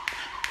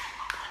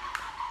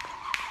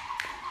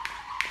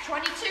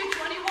 22,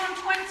 21,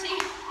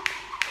 20.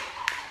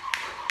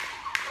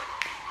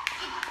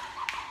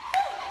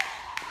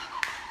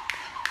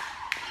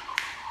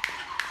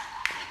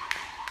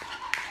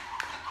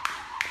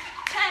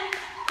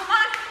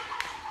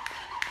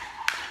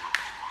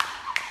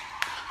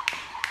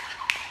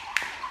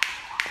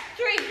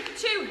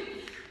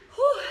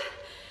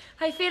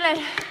 How you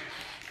feeling?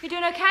 You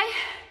doing okay?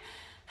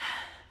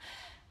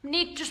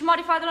 Need to just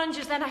modify the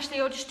lunges then,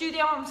 Ashley, or just do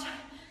the arms.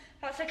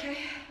 That's okay.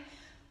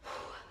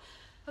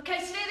 Okay,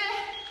 stay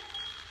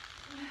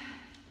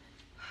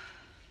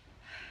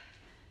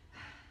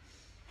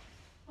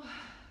there.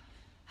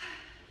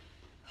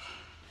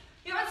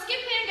 You're on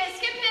skipping, get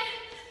skipping.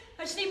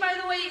 I just need my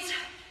other weights.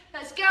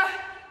 Let's go.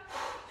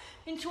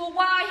 Into a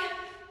Y.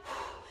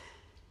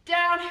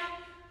 Down.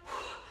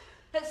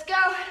 Let's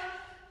go.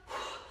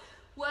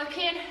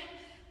 Working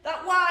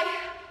that Y.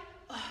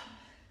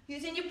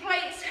 Using your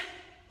plates.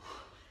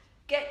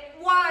 Get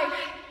wide.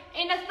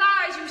 Inner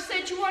thighs. You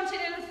said you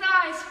wanted inner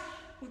thighs.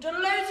 We've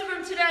done loads of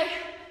them today.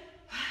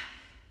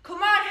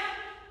 Come on.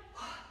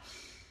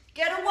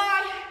 Get a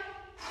Y.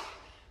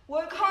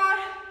 Work hard.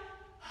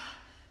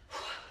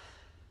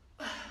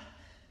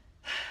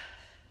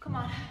 Come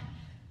on.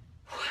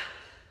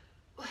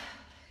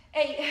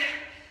 8.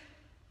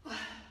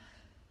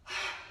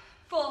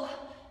 4,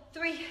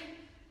 3,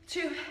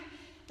 2.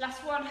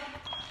 Last one.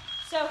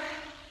 So,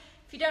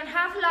 if you don't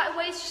have lighter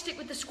weights, just stick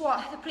with the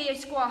squat, the plie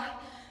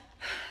squat.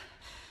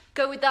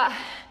 Go with that.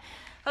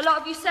 A lot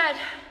of you said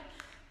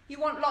you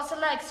want lots of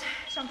legs,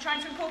 so I'm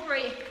trying to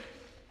incorporate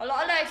a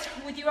lot of legs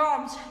with your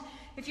arms.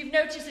 If you've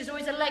noticed, there's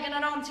always a leg and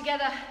an arm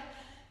together.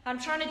 I'm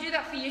trying to do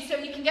that for you so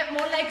you can get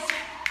more legs,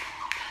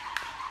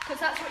 because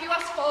that's what you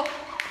asked for.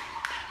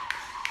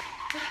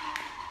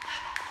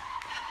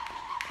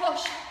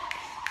 Push.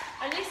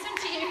 I listen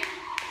to you.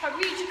 I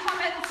read your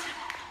comments.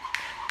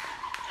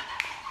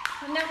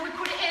 And then we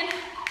put it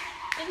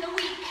in the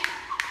week.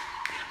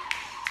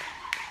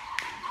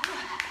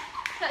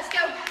 Let's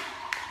go.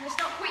 Let's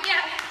not quit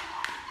yet.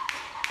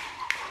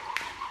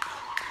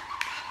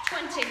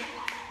 20.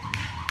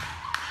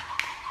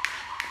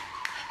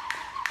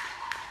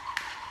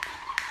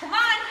 Come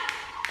on.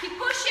 Keep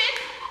pushing.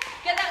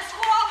 Get that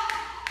squat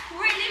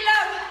really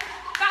low.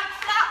 Back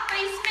flat,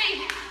 face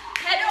me.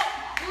 Head up.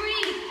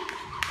 Breathe.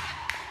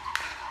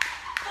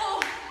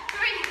 4,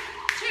 3,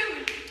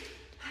 2.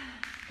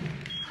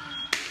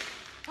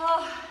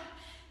 Oh,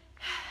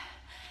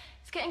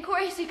 it's getting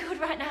crazy good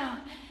right now.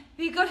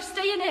 You've got to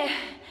stay in it.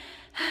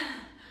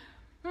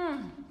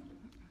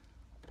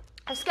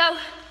 Let's go.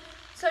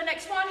 So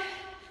next one,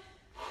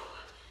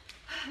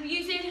 I'm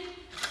using,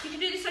 you can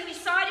do this on your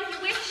side if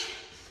you wish,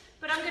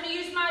 but I'm going to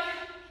use my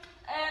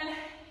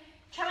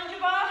challenger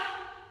bar.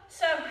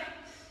 So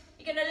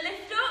you're going to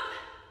lift up,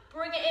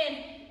 bring it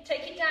in,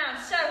 take it down.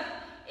 So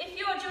if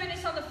you are doing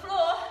this on the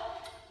floor,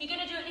 you're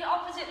going to do it the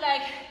opposite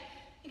leg.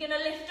 You're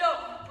going to lift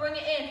up, bring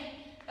it in,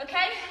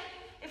 okay?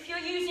 If you're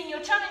using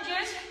your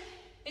challengers,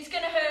 it's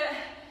going to hurt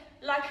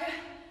like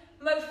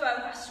a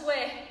mofo, I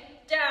swear.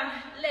 Down,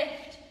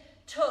 lift,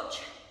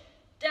 touch,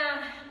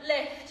 down,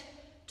 lift,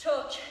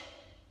 touch,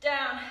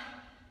 down.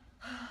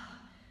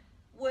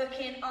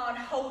 Working on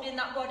holding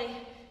that body.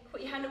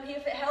 Put your hand up here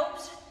if it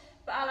helps,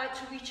 but I like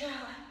to reach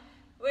out,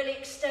 really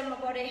extend my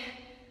body,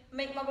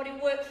 make my body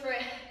work for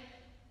it.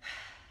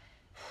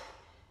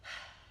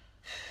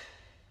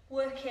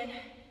 Working.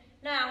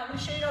 Now, I'm going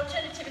to show you an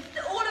alternative.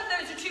 If all of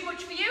those are too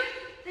much for you,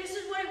 this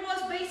is what it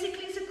was.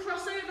 Basically, it's a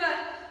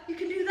crossover. You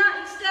can do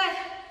that instead.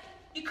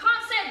 You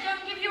can't say I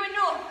don't give you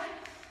enough.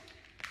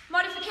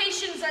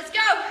 Modifications, let's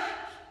go.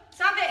 Let's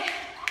have it.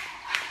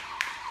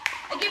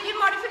 I give you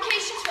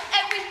modifications for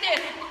everything.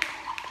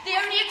 The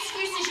only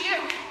excuse is you.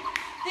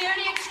 The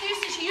only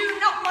excuse is you.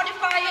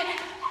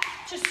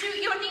 to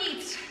suit your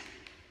needs.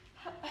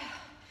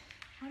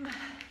 I'm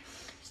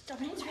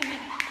stopping into it.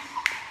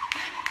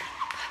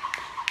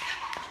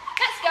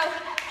 Let's go.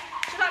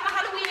 Do you like my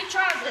Halloween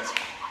trousers?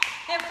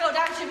 They haven't fell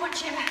down too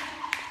much here.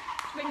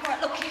 I've been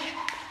quite lucky.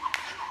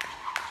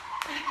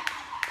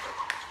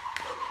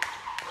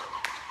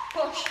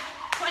 Push.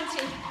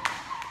 20.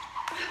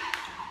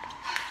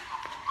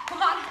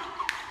 Come on.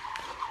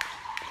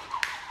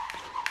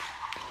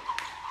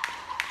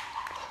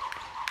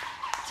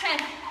 10.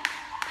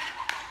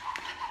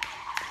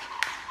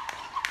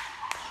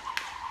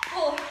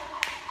 4.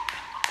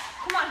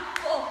 Come on.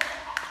 4,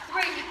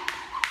 3,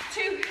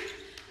 2.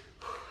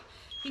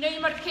 You know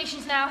your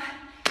modifications now.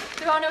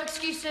 There are no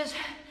excuses.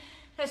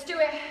 Let's do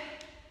it.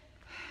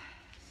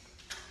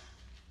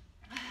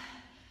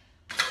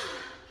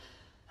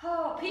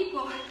 Oh,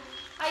 people,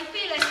 how you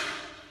feeling?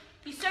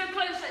 You're so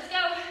close, let's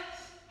go.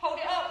 Hold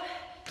it up.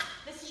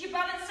 This is your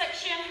balance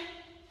section.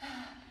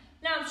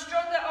 Now I'm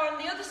stronger on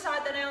the other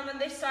side than I am on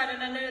this side,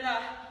 and I know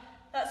that.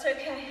 That's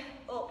okay.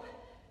 Up,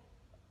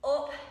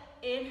 up,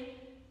 in.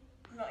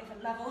 I'm not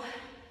even level.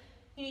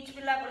 You need to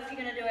be level if you're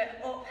gonna do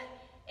it. Up,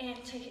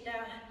 in, take it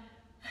down.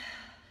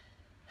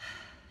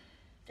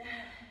 Down.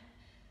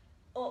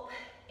 Up,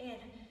 in,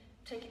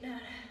 take it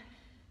down.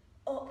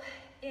 Up,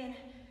 in.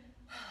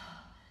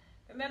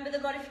 Remember the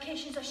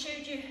modifications I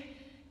showed you?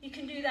 You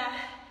can do that.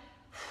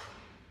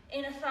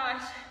 Inner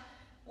thighs,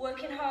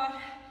 working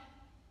hard.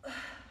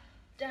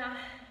 Down,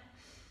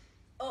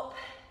 up.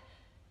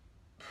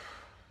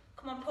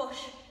 Come on,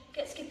 push.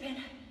 Get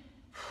skipping.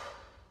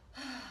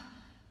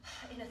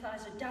 Inner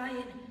thighs are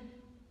dying.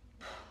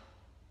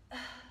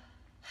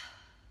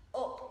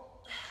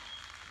 Up.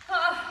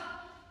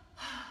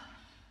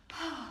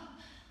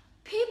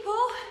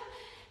 People,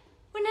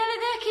 we're nearly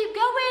there. Keep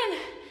going.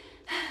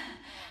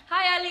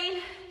 Hi,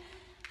 Eileen.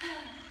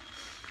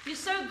 You're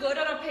so good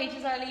on our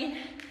pages, Eileen.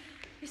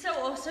 You're so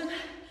awesome.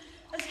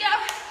 Let's go.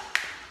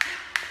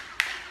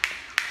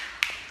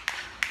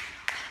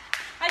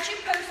 As you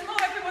post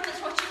more, everyone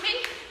that's watching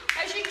me,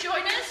 as you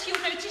join us, you'll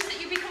notice that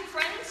you become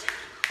friends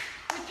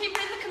with people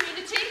in the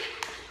community.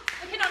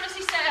 I can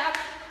honestly say I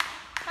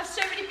have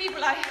so many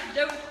people I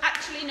don't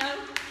actually know,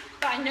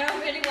 but I know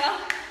really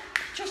well,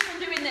 just from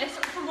doing this,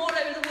 from all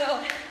over the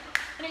world.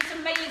 And it's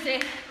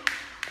amazing.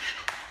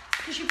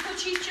 Because you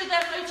push each other,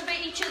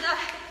 motivate each other.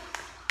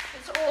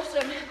 It's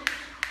awesome.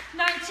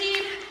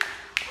 19.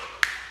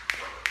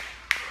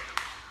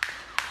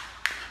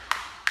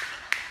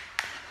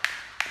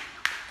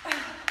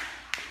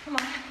 Come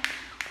on.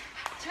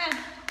 10.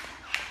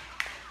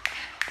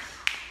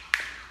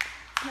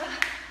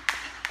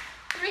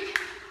 3,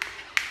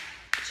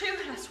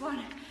 2, last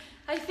one.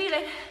 How you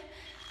feeling?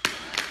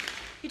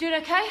 You doing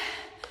okay?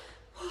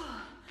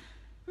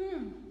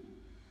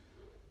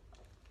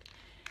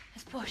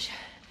 Let's push.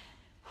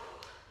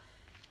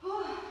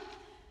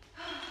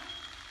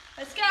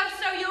 Let's go.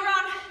 So you're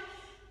on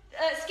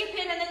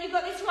skipping, and then you've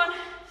got this one.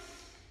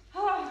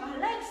 Oh, my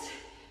legs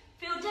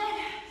feel dead.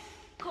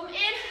 Come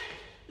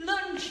in,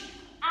 lunge,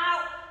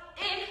 out,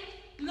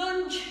 in,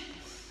 lunge.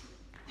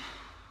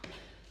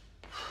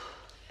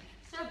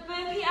 So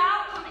burpee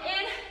out, come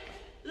in,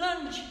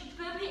 lunge.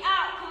 Burpee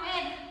out, come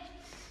in.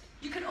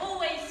 You can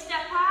always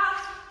step out,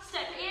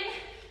 step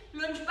in,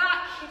 lunge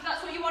back if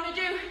that's what you want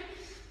to do.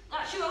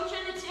 That's your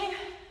alternative.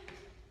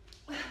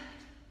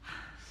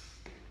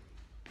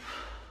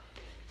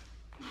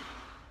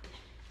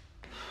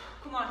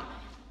 Come on.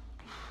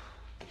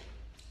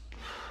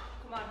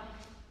 Come on.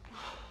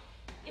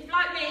 If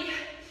like me,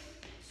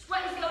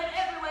 sweat is going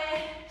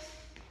everywhere,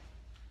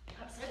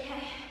 that's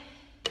okay.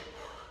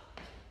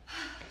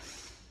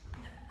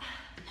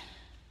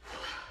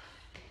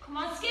 Come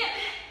on, skip.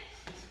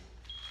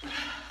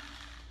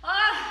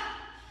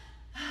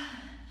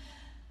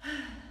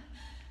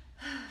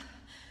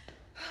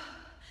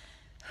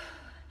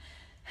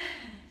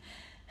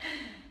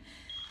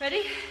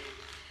 Ready?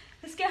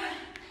 Let's go.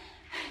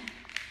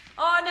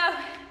 Oh no,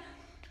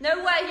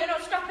 no way, you're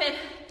not stopping.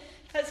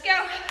 Let's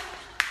go.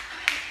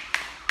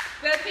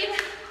 Burpee,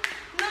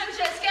 lunge,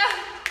 let's go.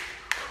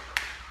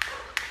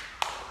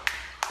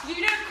 You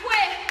don't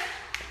quit.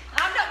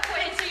 I'm not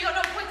quitting, so you're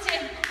not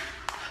quitting.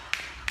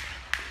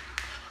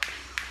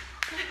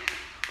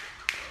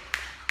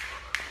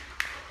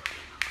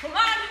 Come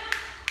on.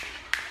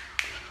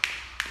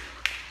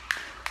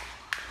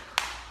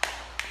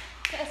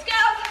 Let's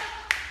go.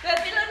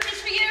 Burpee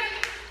lunges for you.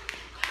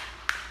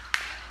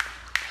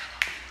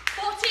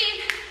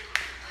 14.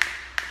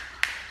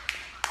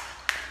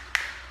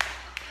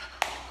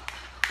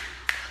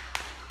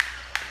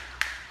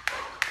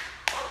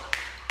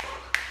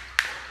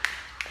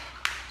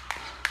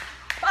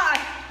 5,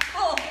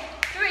 4,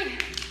 3.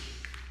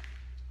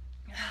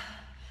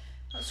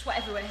 I'll sweat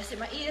everywhere, it's in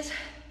my ears.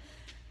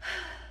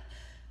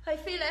 How you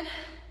feeling?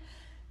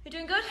 You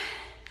doing good?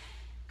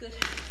 Good.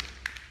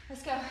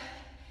 Let's go.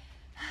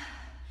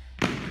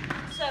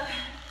 So,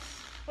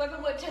 we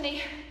haven't worked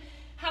any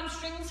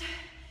hamstrings,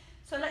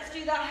 so let's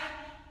do that.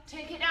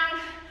 Take it down,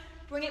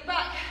 bring it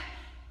back,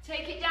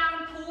 take it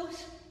down,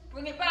 pause,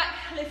 bring it back,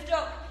 lift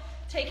up,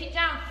 take it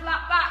down,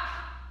 flat back,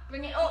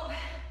 bring it up,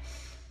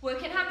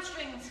 working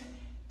hamstrings,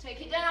 take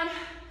it down,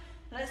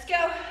 let's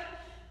go,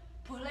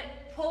 pull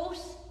it,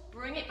 pulse,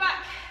 bring it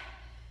back.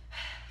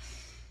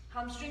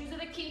 Hamstrings are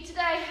the key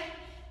today.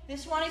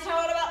 This one is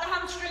all about the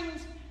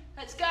hamstrings.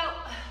 Let's go.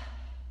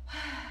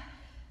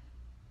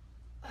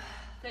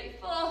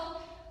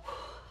 34.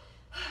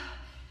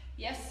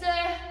 Yes,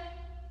 sir.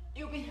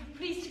 You'll be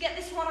pleased to get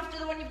this one after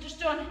the one you've just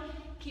done.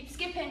 Keep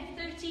skipping.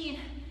 13.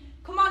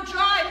 Come on,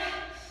 drive.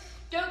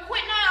 Don't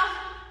quit now.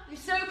 You're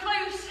so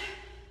close.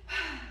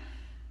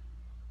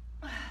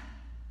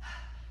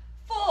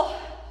 4.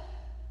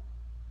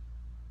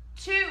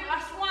 2.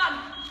 Last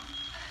one.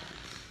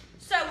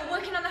 So we're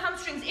working on the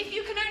hamstrings. If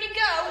you can only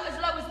go as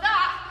low as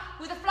that,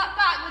 with a flat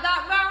back,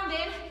 without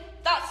rounding,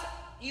 that's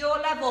your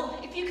level.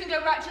 If you can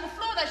go right to the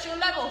floor, that's your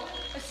level.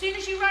 As soon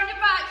as you round it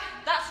back,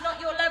 that's not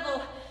your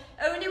level.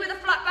 Only with a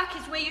flat back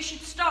is where you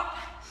should stop.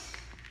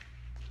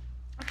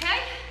 Okay?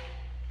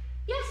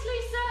 Yes,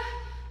 Lisa.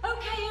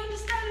 Okay, I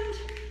understand.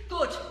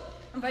 Good.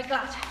 I'm very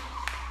glad.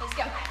 Let's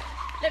go.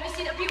 Let me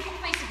see that beautiful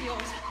face of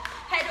yours.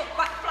 Head up,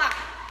 back flat.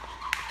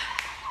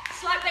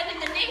 Slight bend in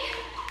the knee.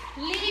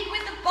 Lead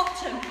with the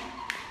bottom.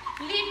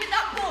 Lead with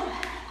that bum.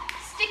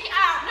 Stick it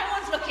out. No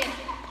one's looking.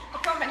 I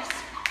promise.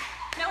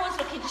 No one's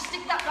looking. Just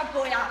stick that bad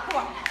boy out.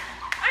 Come on.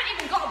 I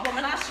ain't even got a bum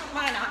and I stuck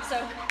mine out, so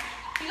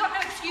you got no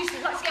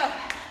excuses. Let's go.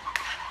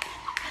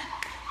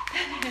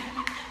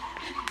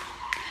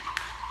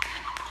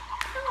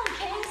 Come on,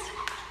 kids.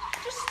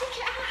 Just stick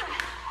it out.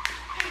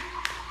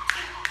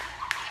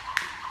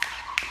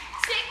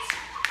 6.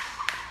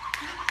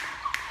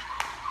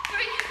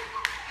 3.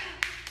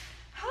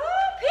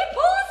 Oh,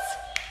 peoples!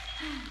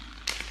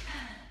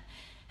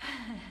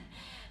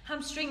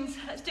 Hamstrings,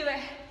 let's do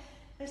it.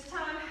 This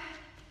time.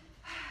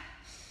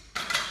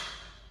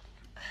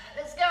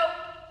 Let's go.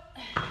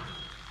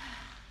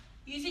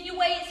 Using your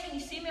weights, can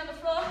you see me on the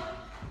floor?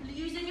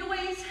 Using your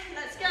weights,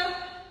 let's go.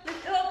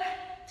 Lift up,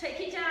 take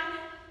it down,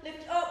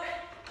 lift up,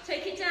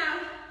 take it down,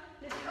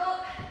 lift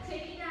up,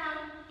 take it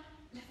down,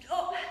 lift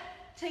up,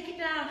 take it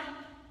down.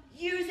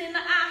 Using the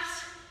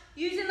ass,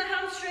 using the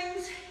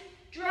hamstrings,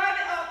 drive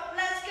it up,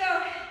 let's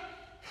go.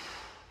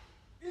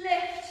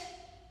 Lift,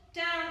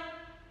 down,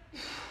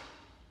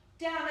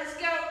 down, let's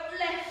go,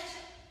 lift.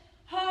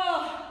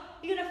 Oh,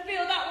 you're gonna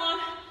feel that one,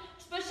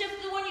 especially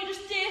after the one you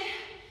just did.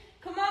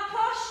 Come on,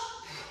 push,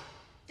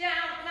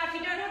 down. Now if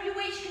you don't have your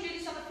weights, you can do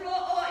this on the floor,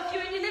 or if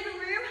you're in your living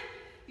room,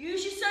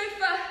 use your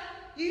sofa.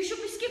 You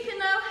should be skipping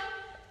though.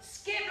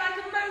 Skip like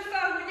a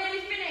mofo, we're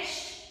nearly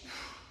finished.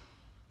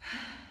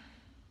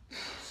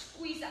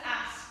 Squeeze the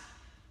ass.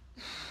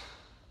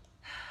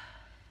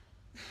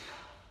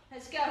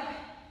 Let's go.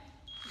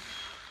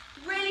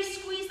 Really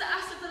squeeze the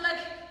ass of the leg,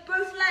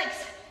 both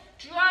legs.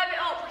 Drive it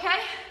up,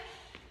 okay?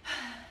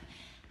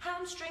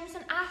 Hamstrings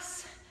and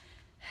ass.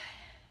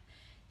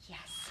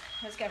 Yes,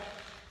 let's go.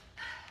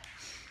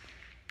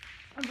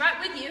 I'm right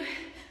with you.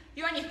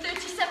 You're on your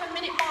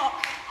 37-minute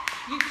mark.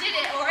 You did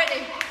it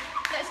already.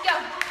 Let's go.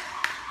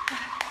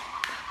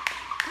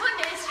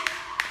 Mondays,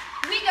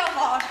 we go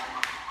hard.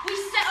 We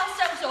set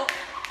ourselves up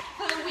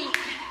for the week.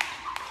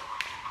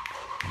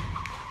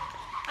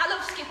 I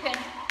love skipping.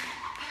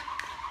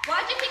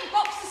 Why do you think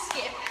boxers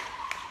skip?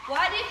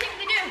 Why do you think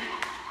they do?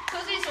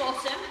 Because it's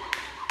awesome.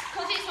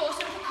 Because it's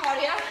awesome for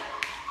cardio.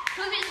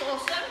 Because it's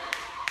awesome.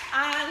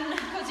 And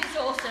because it's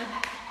awesome.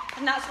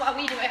 And that's why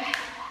we do it.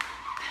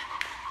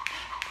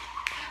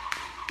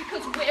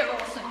 Because we're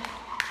awesome.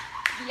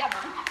 Yeah,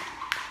 man.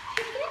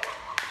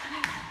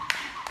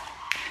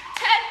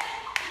 10.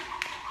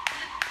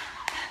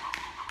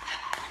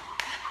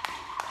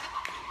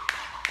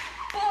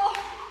 4,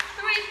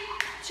 3,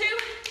 2.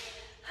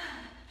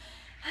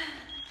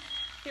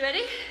 You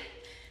ready?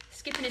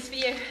 Skipping is for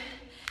you.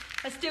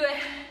 Let's do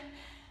it.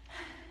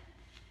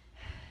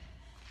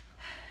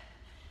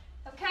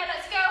 Okay,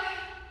 let's go.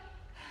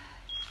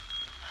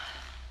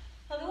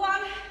 Other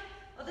one,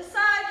 other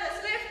side,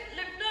 let's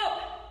lift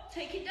up.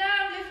 Take it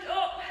down, lift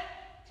up.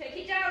 Take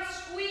it down,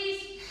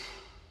 squeeze.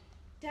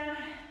 Down,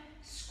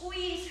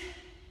 squeeze.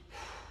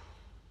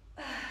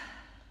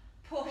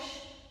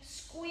 Push,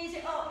 squeeze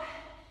it up.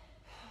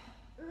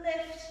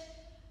 Lift.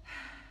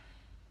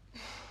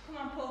 Come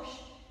on, push.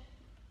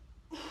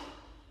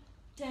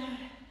 Down.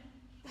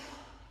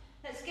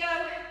 Let's go.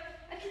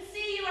 I can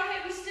see you. I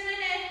hope you're still in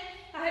it.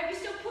 I hope you're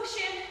still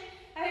pushing.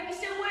 I hope you're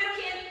still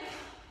working.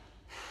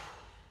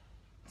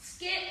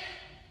 Skip.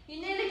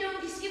 You're nearly done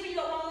with your skip. You've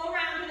got one more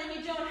round and then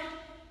you're done.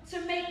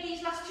 So make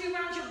these last 2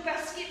 rounds your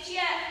best skips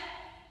yet.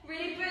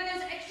 Really burn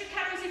those extra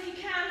calories if you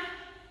can.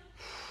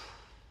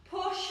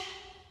 Push.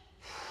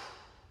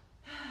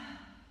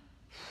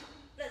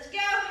 Let's go.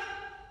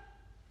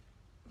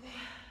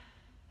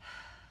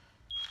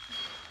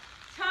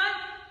 Time.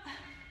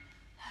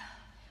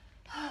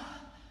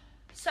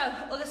 So,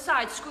 other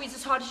side, squeeze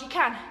as hard as you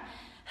can.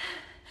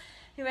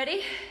 You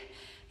ready?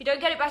 You don't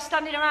get it by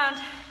standing around.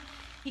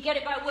 You get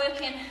it by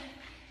working.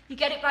 You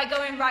get it by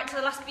going right to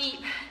the last beat.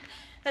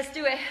 Let's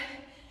do it.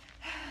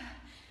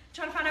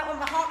 Trying to find out what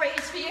my heart rate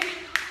is for you.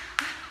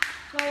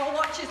 No, I'll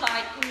watch watch is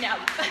like, no,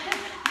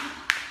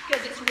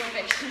 because it's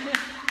rubbish.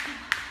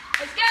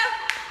 Let's go.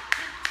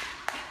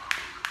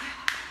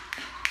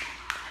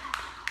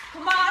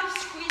 Come on,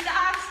 squeeze the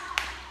abs.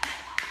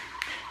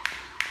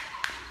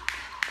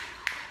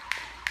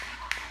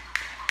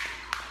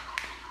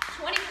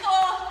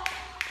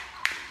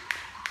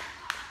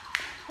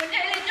 We're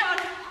nearly done.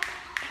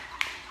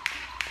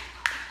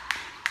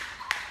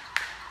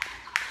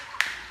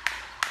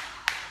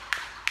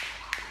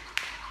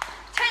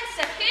 10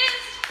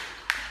 seconds.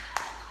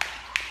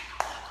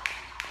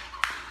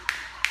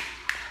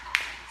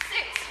 6,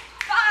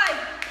 5,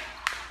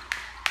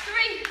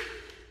 3.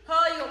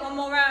 Oh, you got one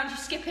more round. You're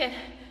skipping.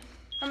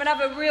 I'm gonna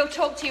have a real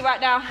talk to you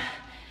right now.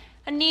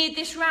 I need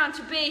this round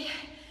to be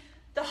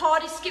the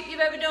hardest skip you've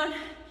ever done.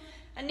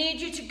 I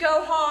need you to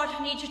go hard.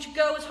 I need you to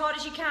go as hard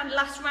as you can.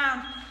 Last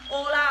round,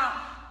 all out.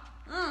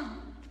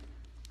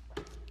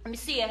 Let me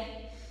see you.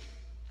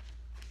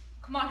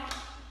 Come on,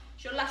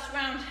 it's your last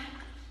round.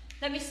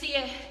 Let me see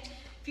you.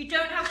 If you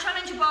don't have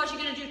challenger bars,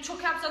 you're gonna do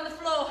tuck abs on the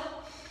floor.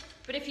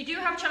 But if you do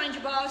have challenger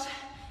bars,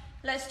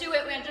 let's do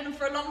it. We haven't done them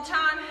for a long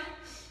time.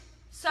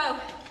 So,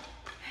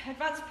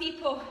 advanced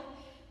people,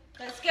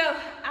 let's go.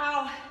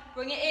 Ow,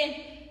 bring it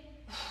in.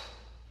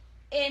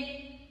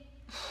 In.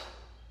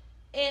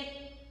 In.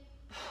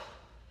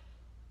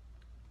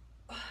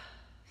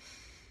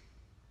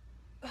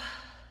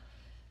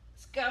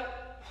 Let's go.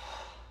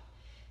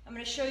 I'm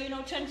going to show you an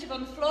alternative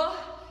on the floor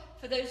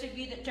for those of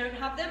you that don't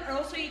have them. And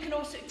also you can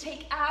also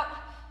take out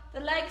the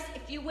legs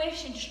if you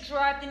wish and just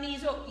drive the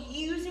knees up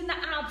using the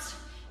abs.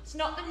 It's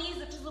not the knees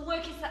that does the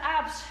work, it's the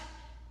abs.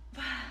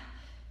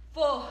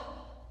 4,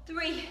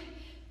 3,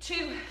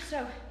 2.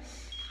 So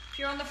if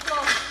you're on the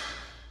floor,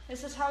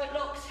 this is how it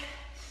looks.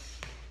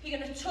 You're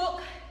going to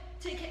tuck,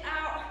 take it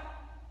out,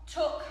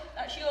 tuck,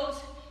 that's yours.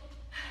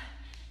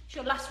 It's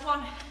your last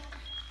one.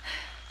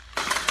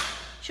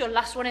 It's your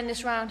last one in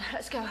this round.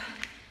 Let's go.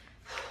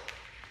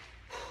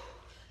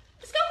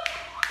 Let's go.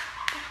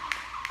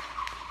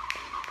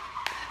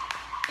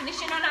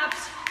 Finishing on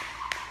abs.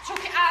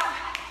 Tuck it out.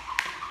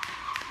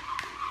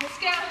 Let's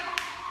go.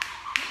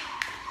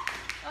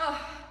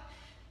 Oh,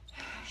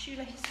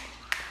 shoelace.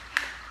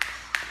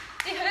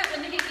 They hurt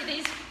when they hit you,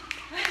 these.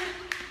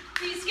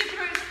 These skip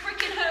ropes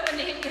freaking hurt when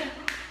they hit you.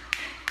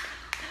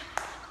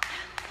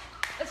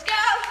 Let's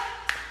go.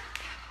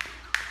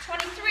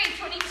 23,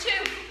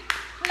 22.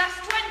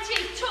 Last 20.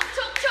 Tuck,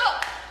 tuck,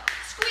 tuck.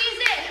 Squeeze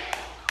it.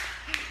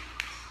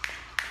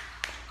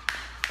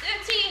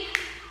 13.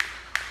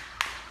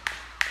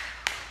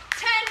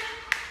 10.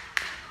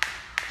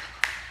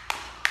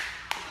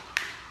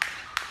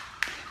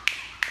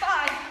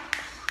 5,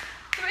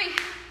 3,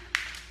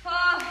 4.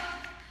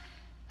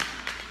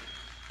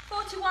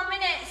 41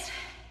 minutes.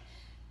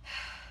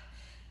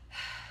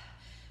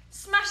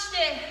 Smashed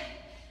it.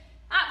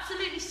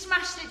 Absolutely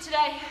smashed it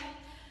today.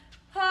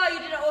 Oh, you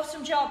did an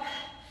awesome job.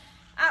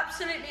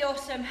 Absolutely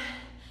awesome.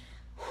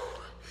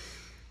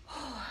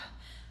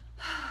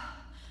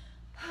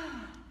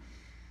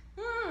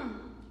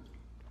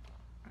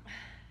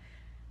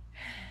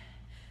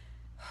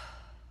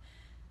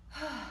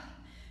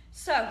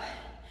 So,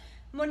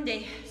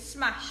 Monday,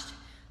 smashed.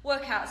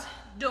 Workouts,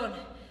 done.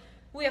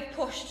 We have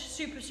pushed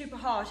super, super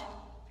hard.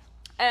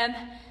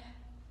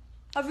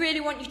 I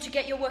really want you to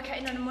get your workout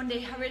in on a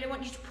Monday. I really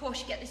want you to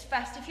push, get this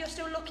vest. If you're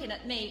still looking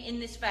at me in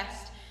this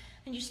vest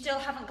and you still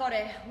haven't got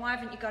it, why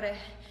haven't you got it?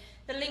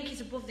 The link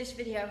is above this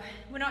video.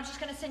 We're not just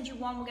going to send you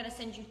one, we're going to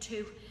send you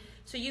 2.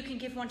 So you can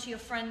give one to your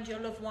friend, your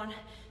loved one,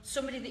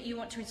 somebody that you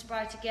want to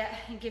inspire to get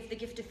and give the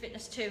gift of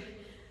fitness to.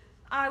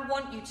 I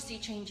want you to see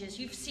changes.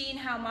 You've seen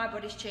how my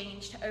body's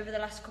changed over the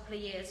last couple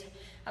of years.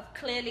 I've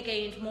clearly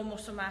gained more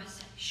muscle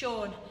mass.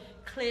 Sean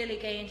clearly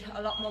gained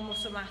a lot more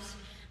muscle mass.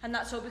 And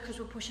that's all because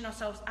we're pushing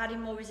ourselves, adding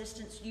more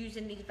resistance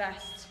using these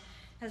vests.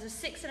 There's a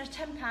 6 and a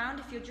 10 pound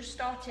if you're just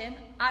starting.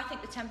 I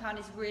think the 10 pound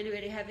is really,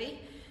 really heavy.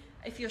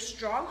 If you're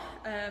strong,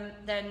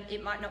 then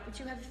it might not be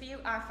too heavy for you.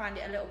 I find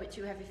it a little bit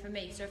too heavy for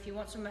me. So if you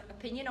want some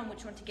opinion on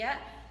which one to get,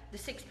 the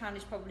 6 pound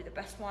is probably the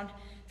best one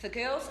for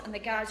girls, and the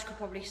guys could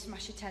probably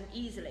smash a 10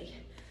 easily.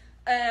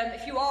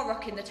 If you are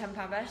rocking the 10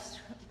 pound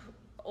vest,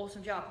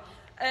 awesome job.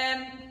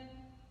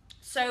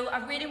 So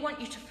I really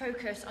want you to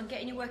focus on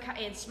getting your workout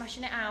in,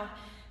 smashing it out.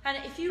 And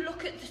if you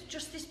look at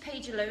just this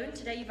page alone,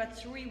 today you've had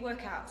 3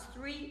 workouts,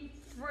 3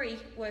 free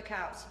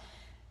workouts.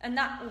 And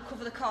that will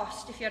cover the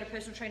cost if you had a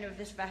personal trainer with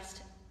this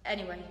vest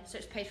anyway, so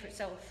it's paid for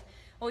itself.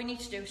 All you need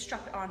to do is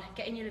strap it on,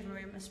 get in your living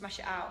room and smash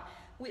it out.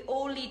 We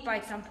all lead by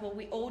example,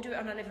 we all do it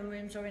on our living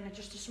rooms or in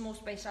just a small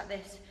space like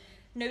this.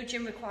 No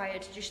gym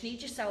required, you just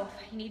need yourself,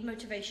 you need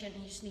motivation,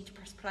 and you just need to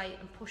press play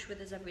and push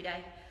with us every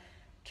day.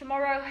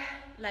 Tomorrow,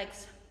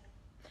 legs.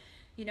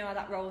 You know how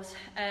that rolls.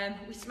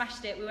 We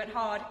smashed it, we went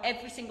hard.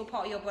 Every single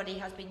part of your body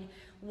has been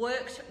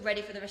worked,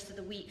 ready for the rest of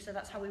the week. So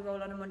that's how we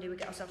roll on a Monday. We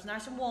get ourselves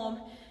nice and warm,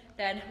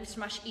 then we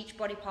smash each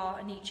body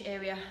part and each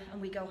area, and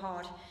we go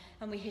hard.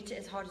 And we hit it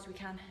as hard as we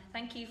can.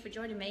 Thank you for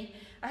joining me.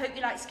 I hope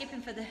you like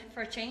skipping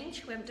for a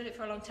change. We haven't done it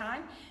for a long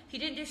time. If you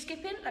didn't do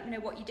skipping, let me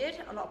know what you did.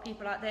 A lot of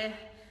people out there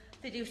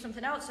they do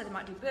something else. So they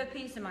might do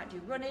burpees, they might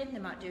do running, they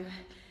might do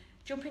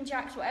jumping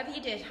jacks, whatever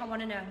you did, I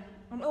want to know.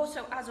 And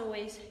also, as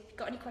always, if you've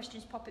got any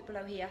questions, pop it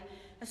below here.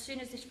 As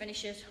soon as this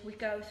finishes, we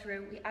go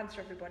through, we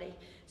answer everybody.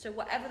 So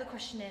whatever the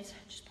question is,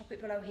 just pop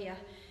it below here.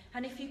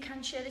 And if you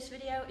can share this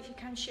video, if you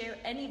can share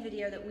any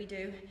video that we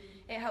do,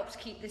 it helps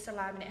keep this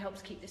alive and it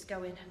helps keep this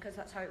going, because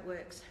that's how it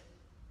works.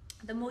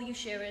 The more you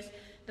share us,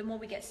 the more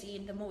we get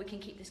seen, the more we can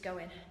keep this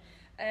going.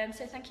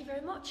 So thank you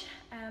very much.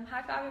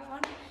 High five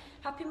everyone.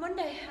 Happy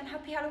Monday and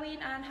happy Halloween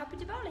and happy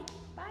Diwali.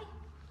 Bye.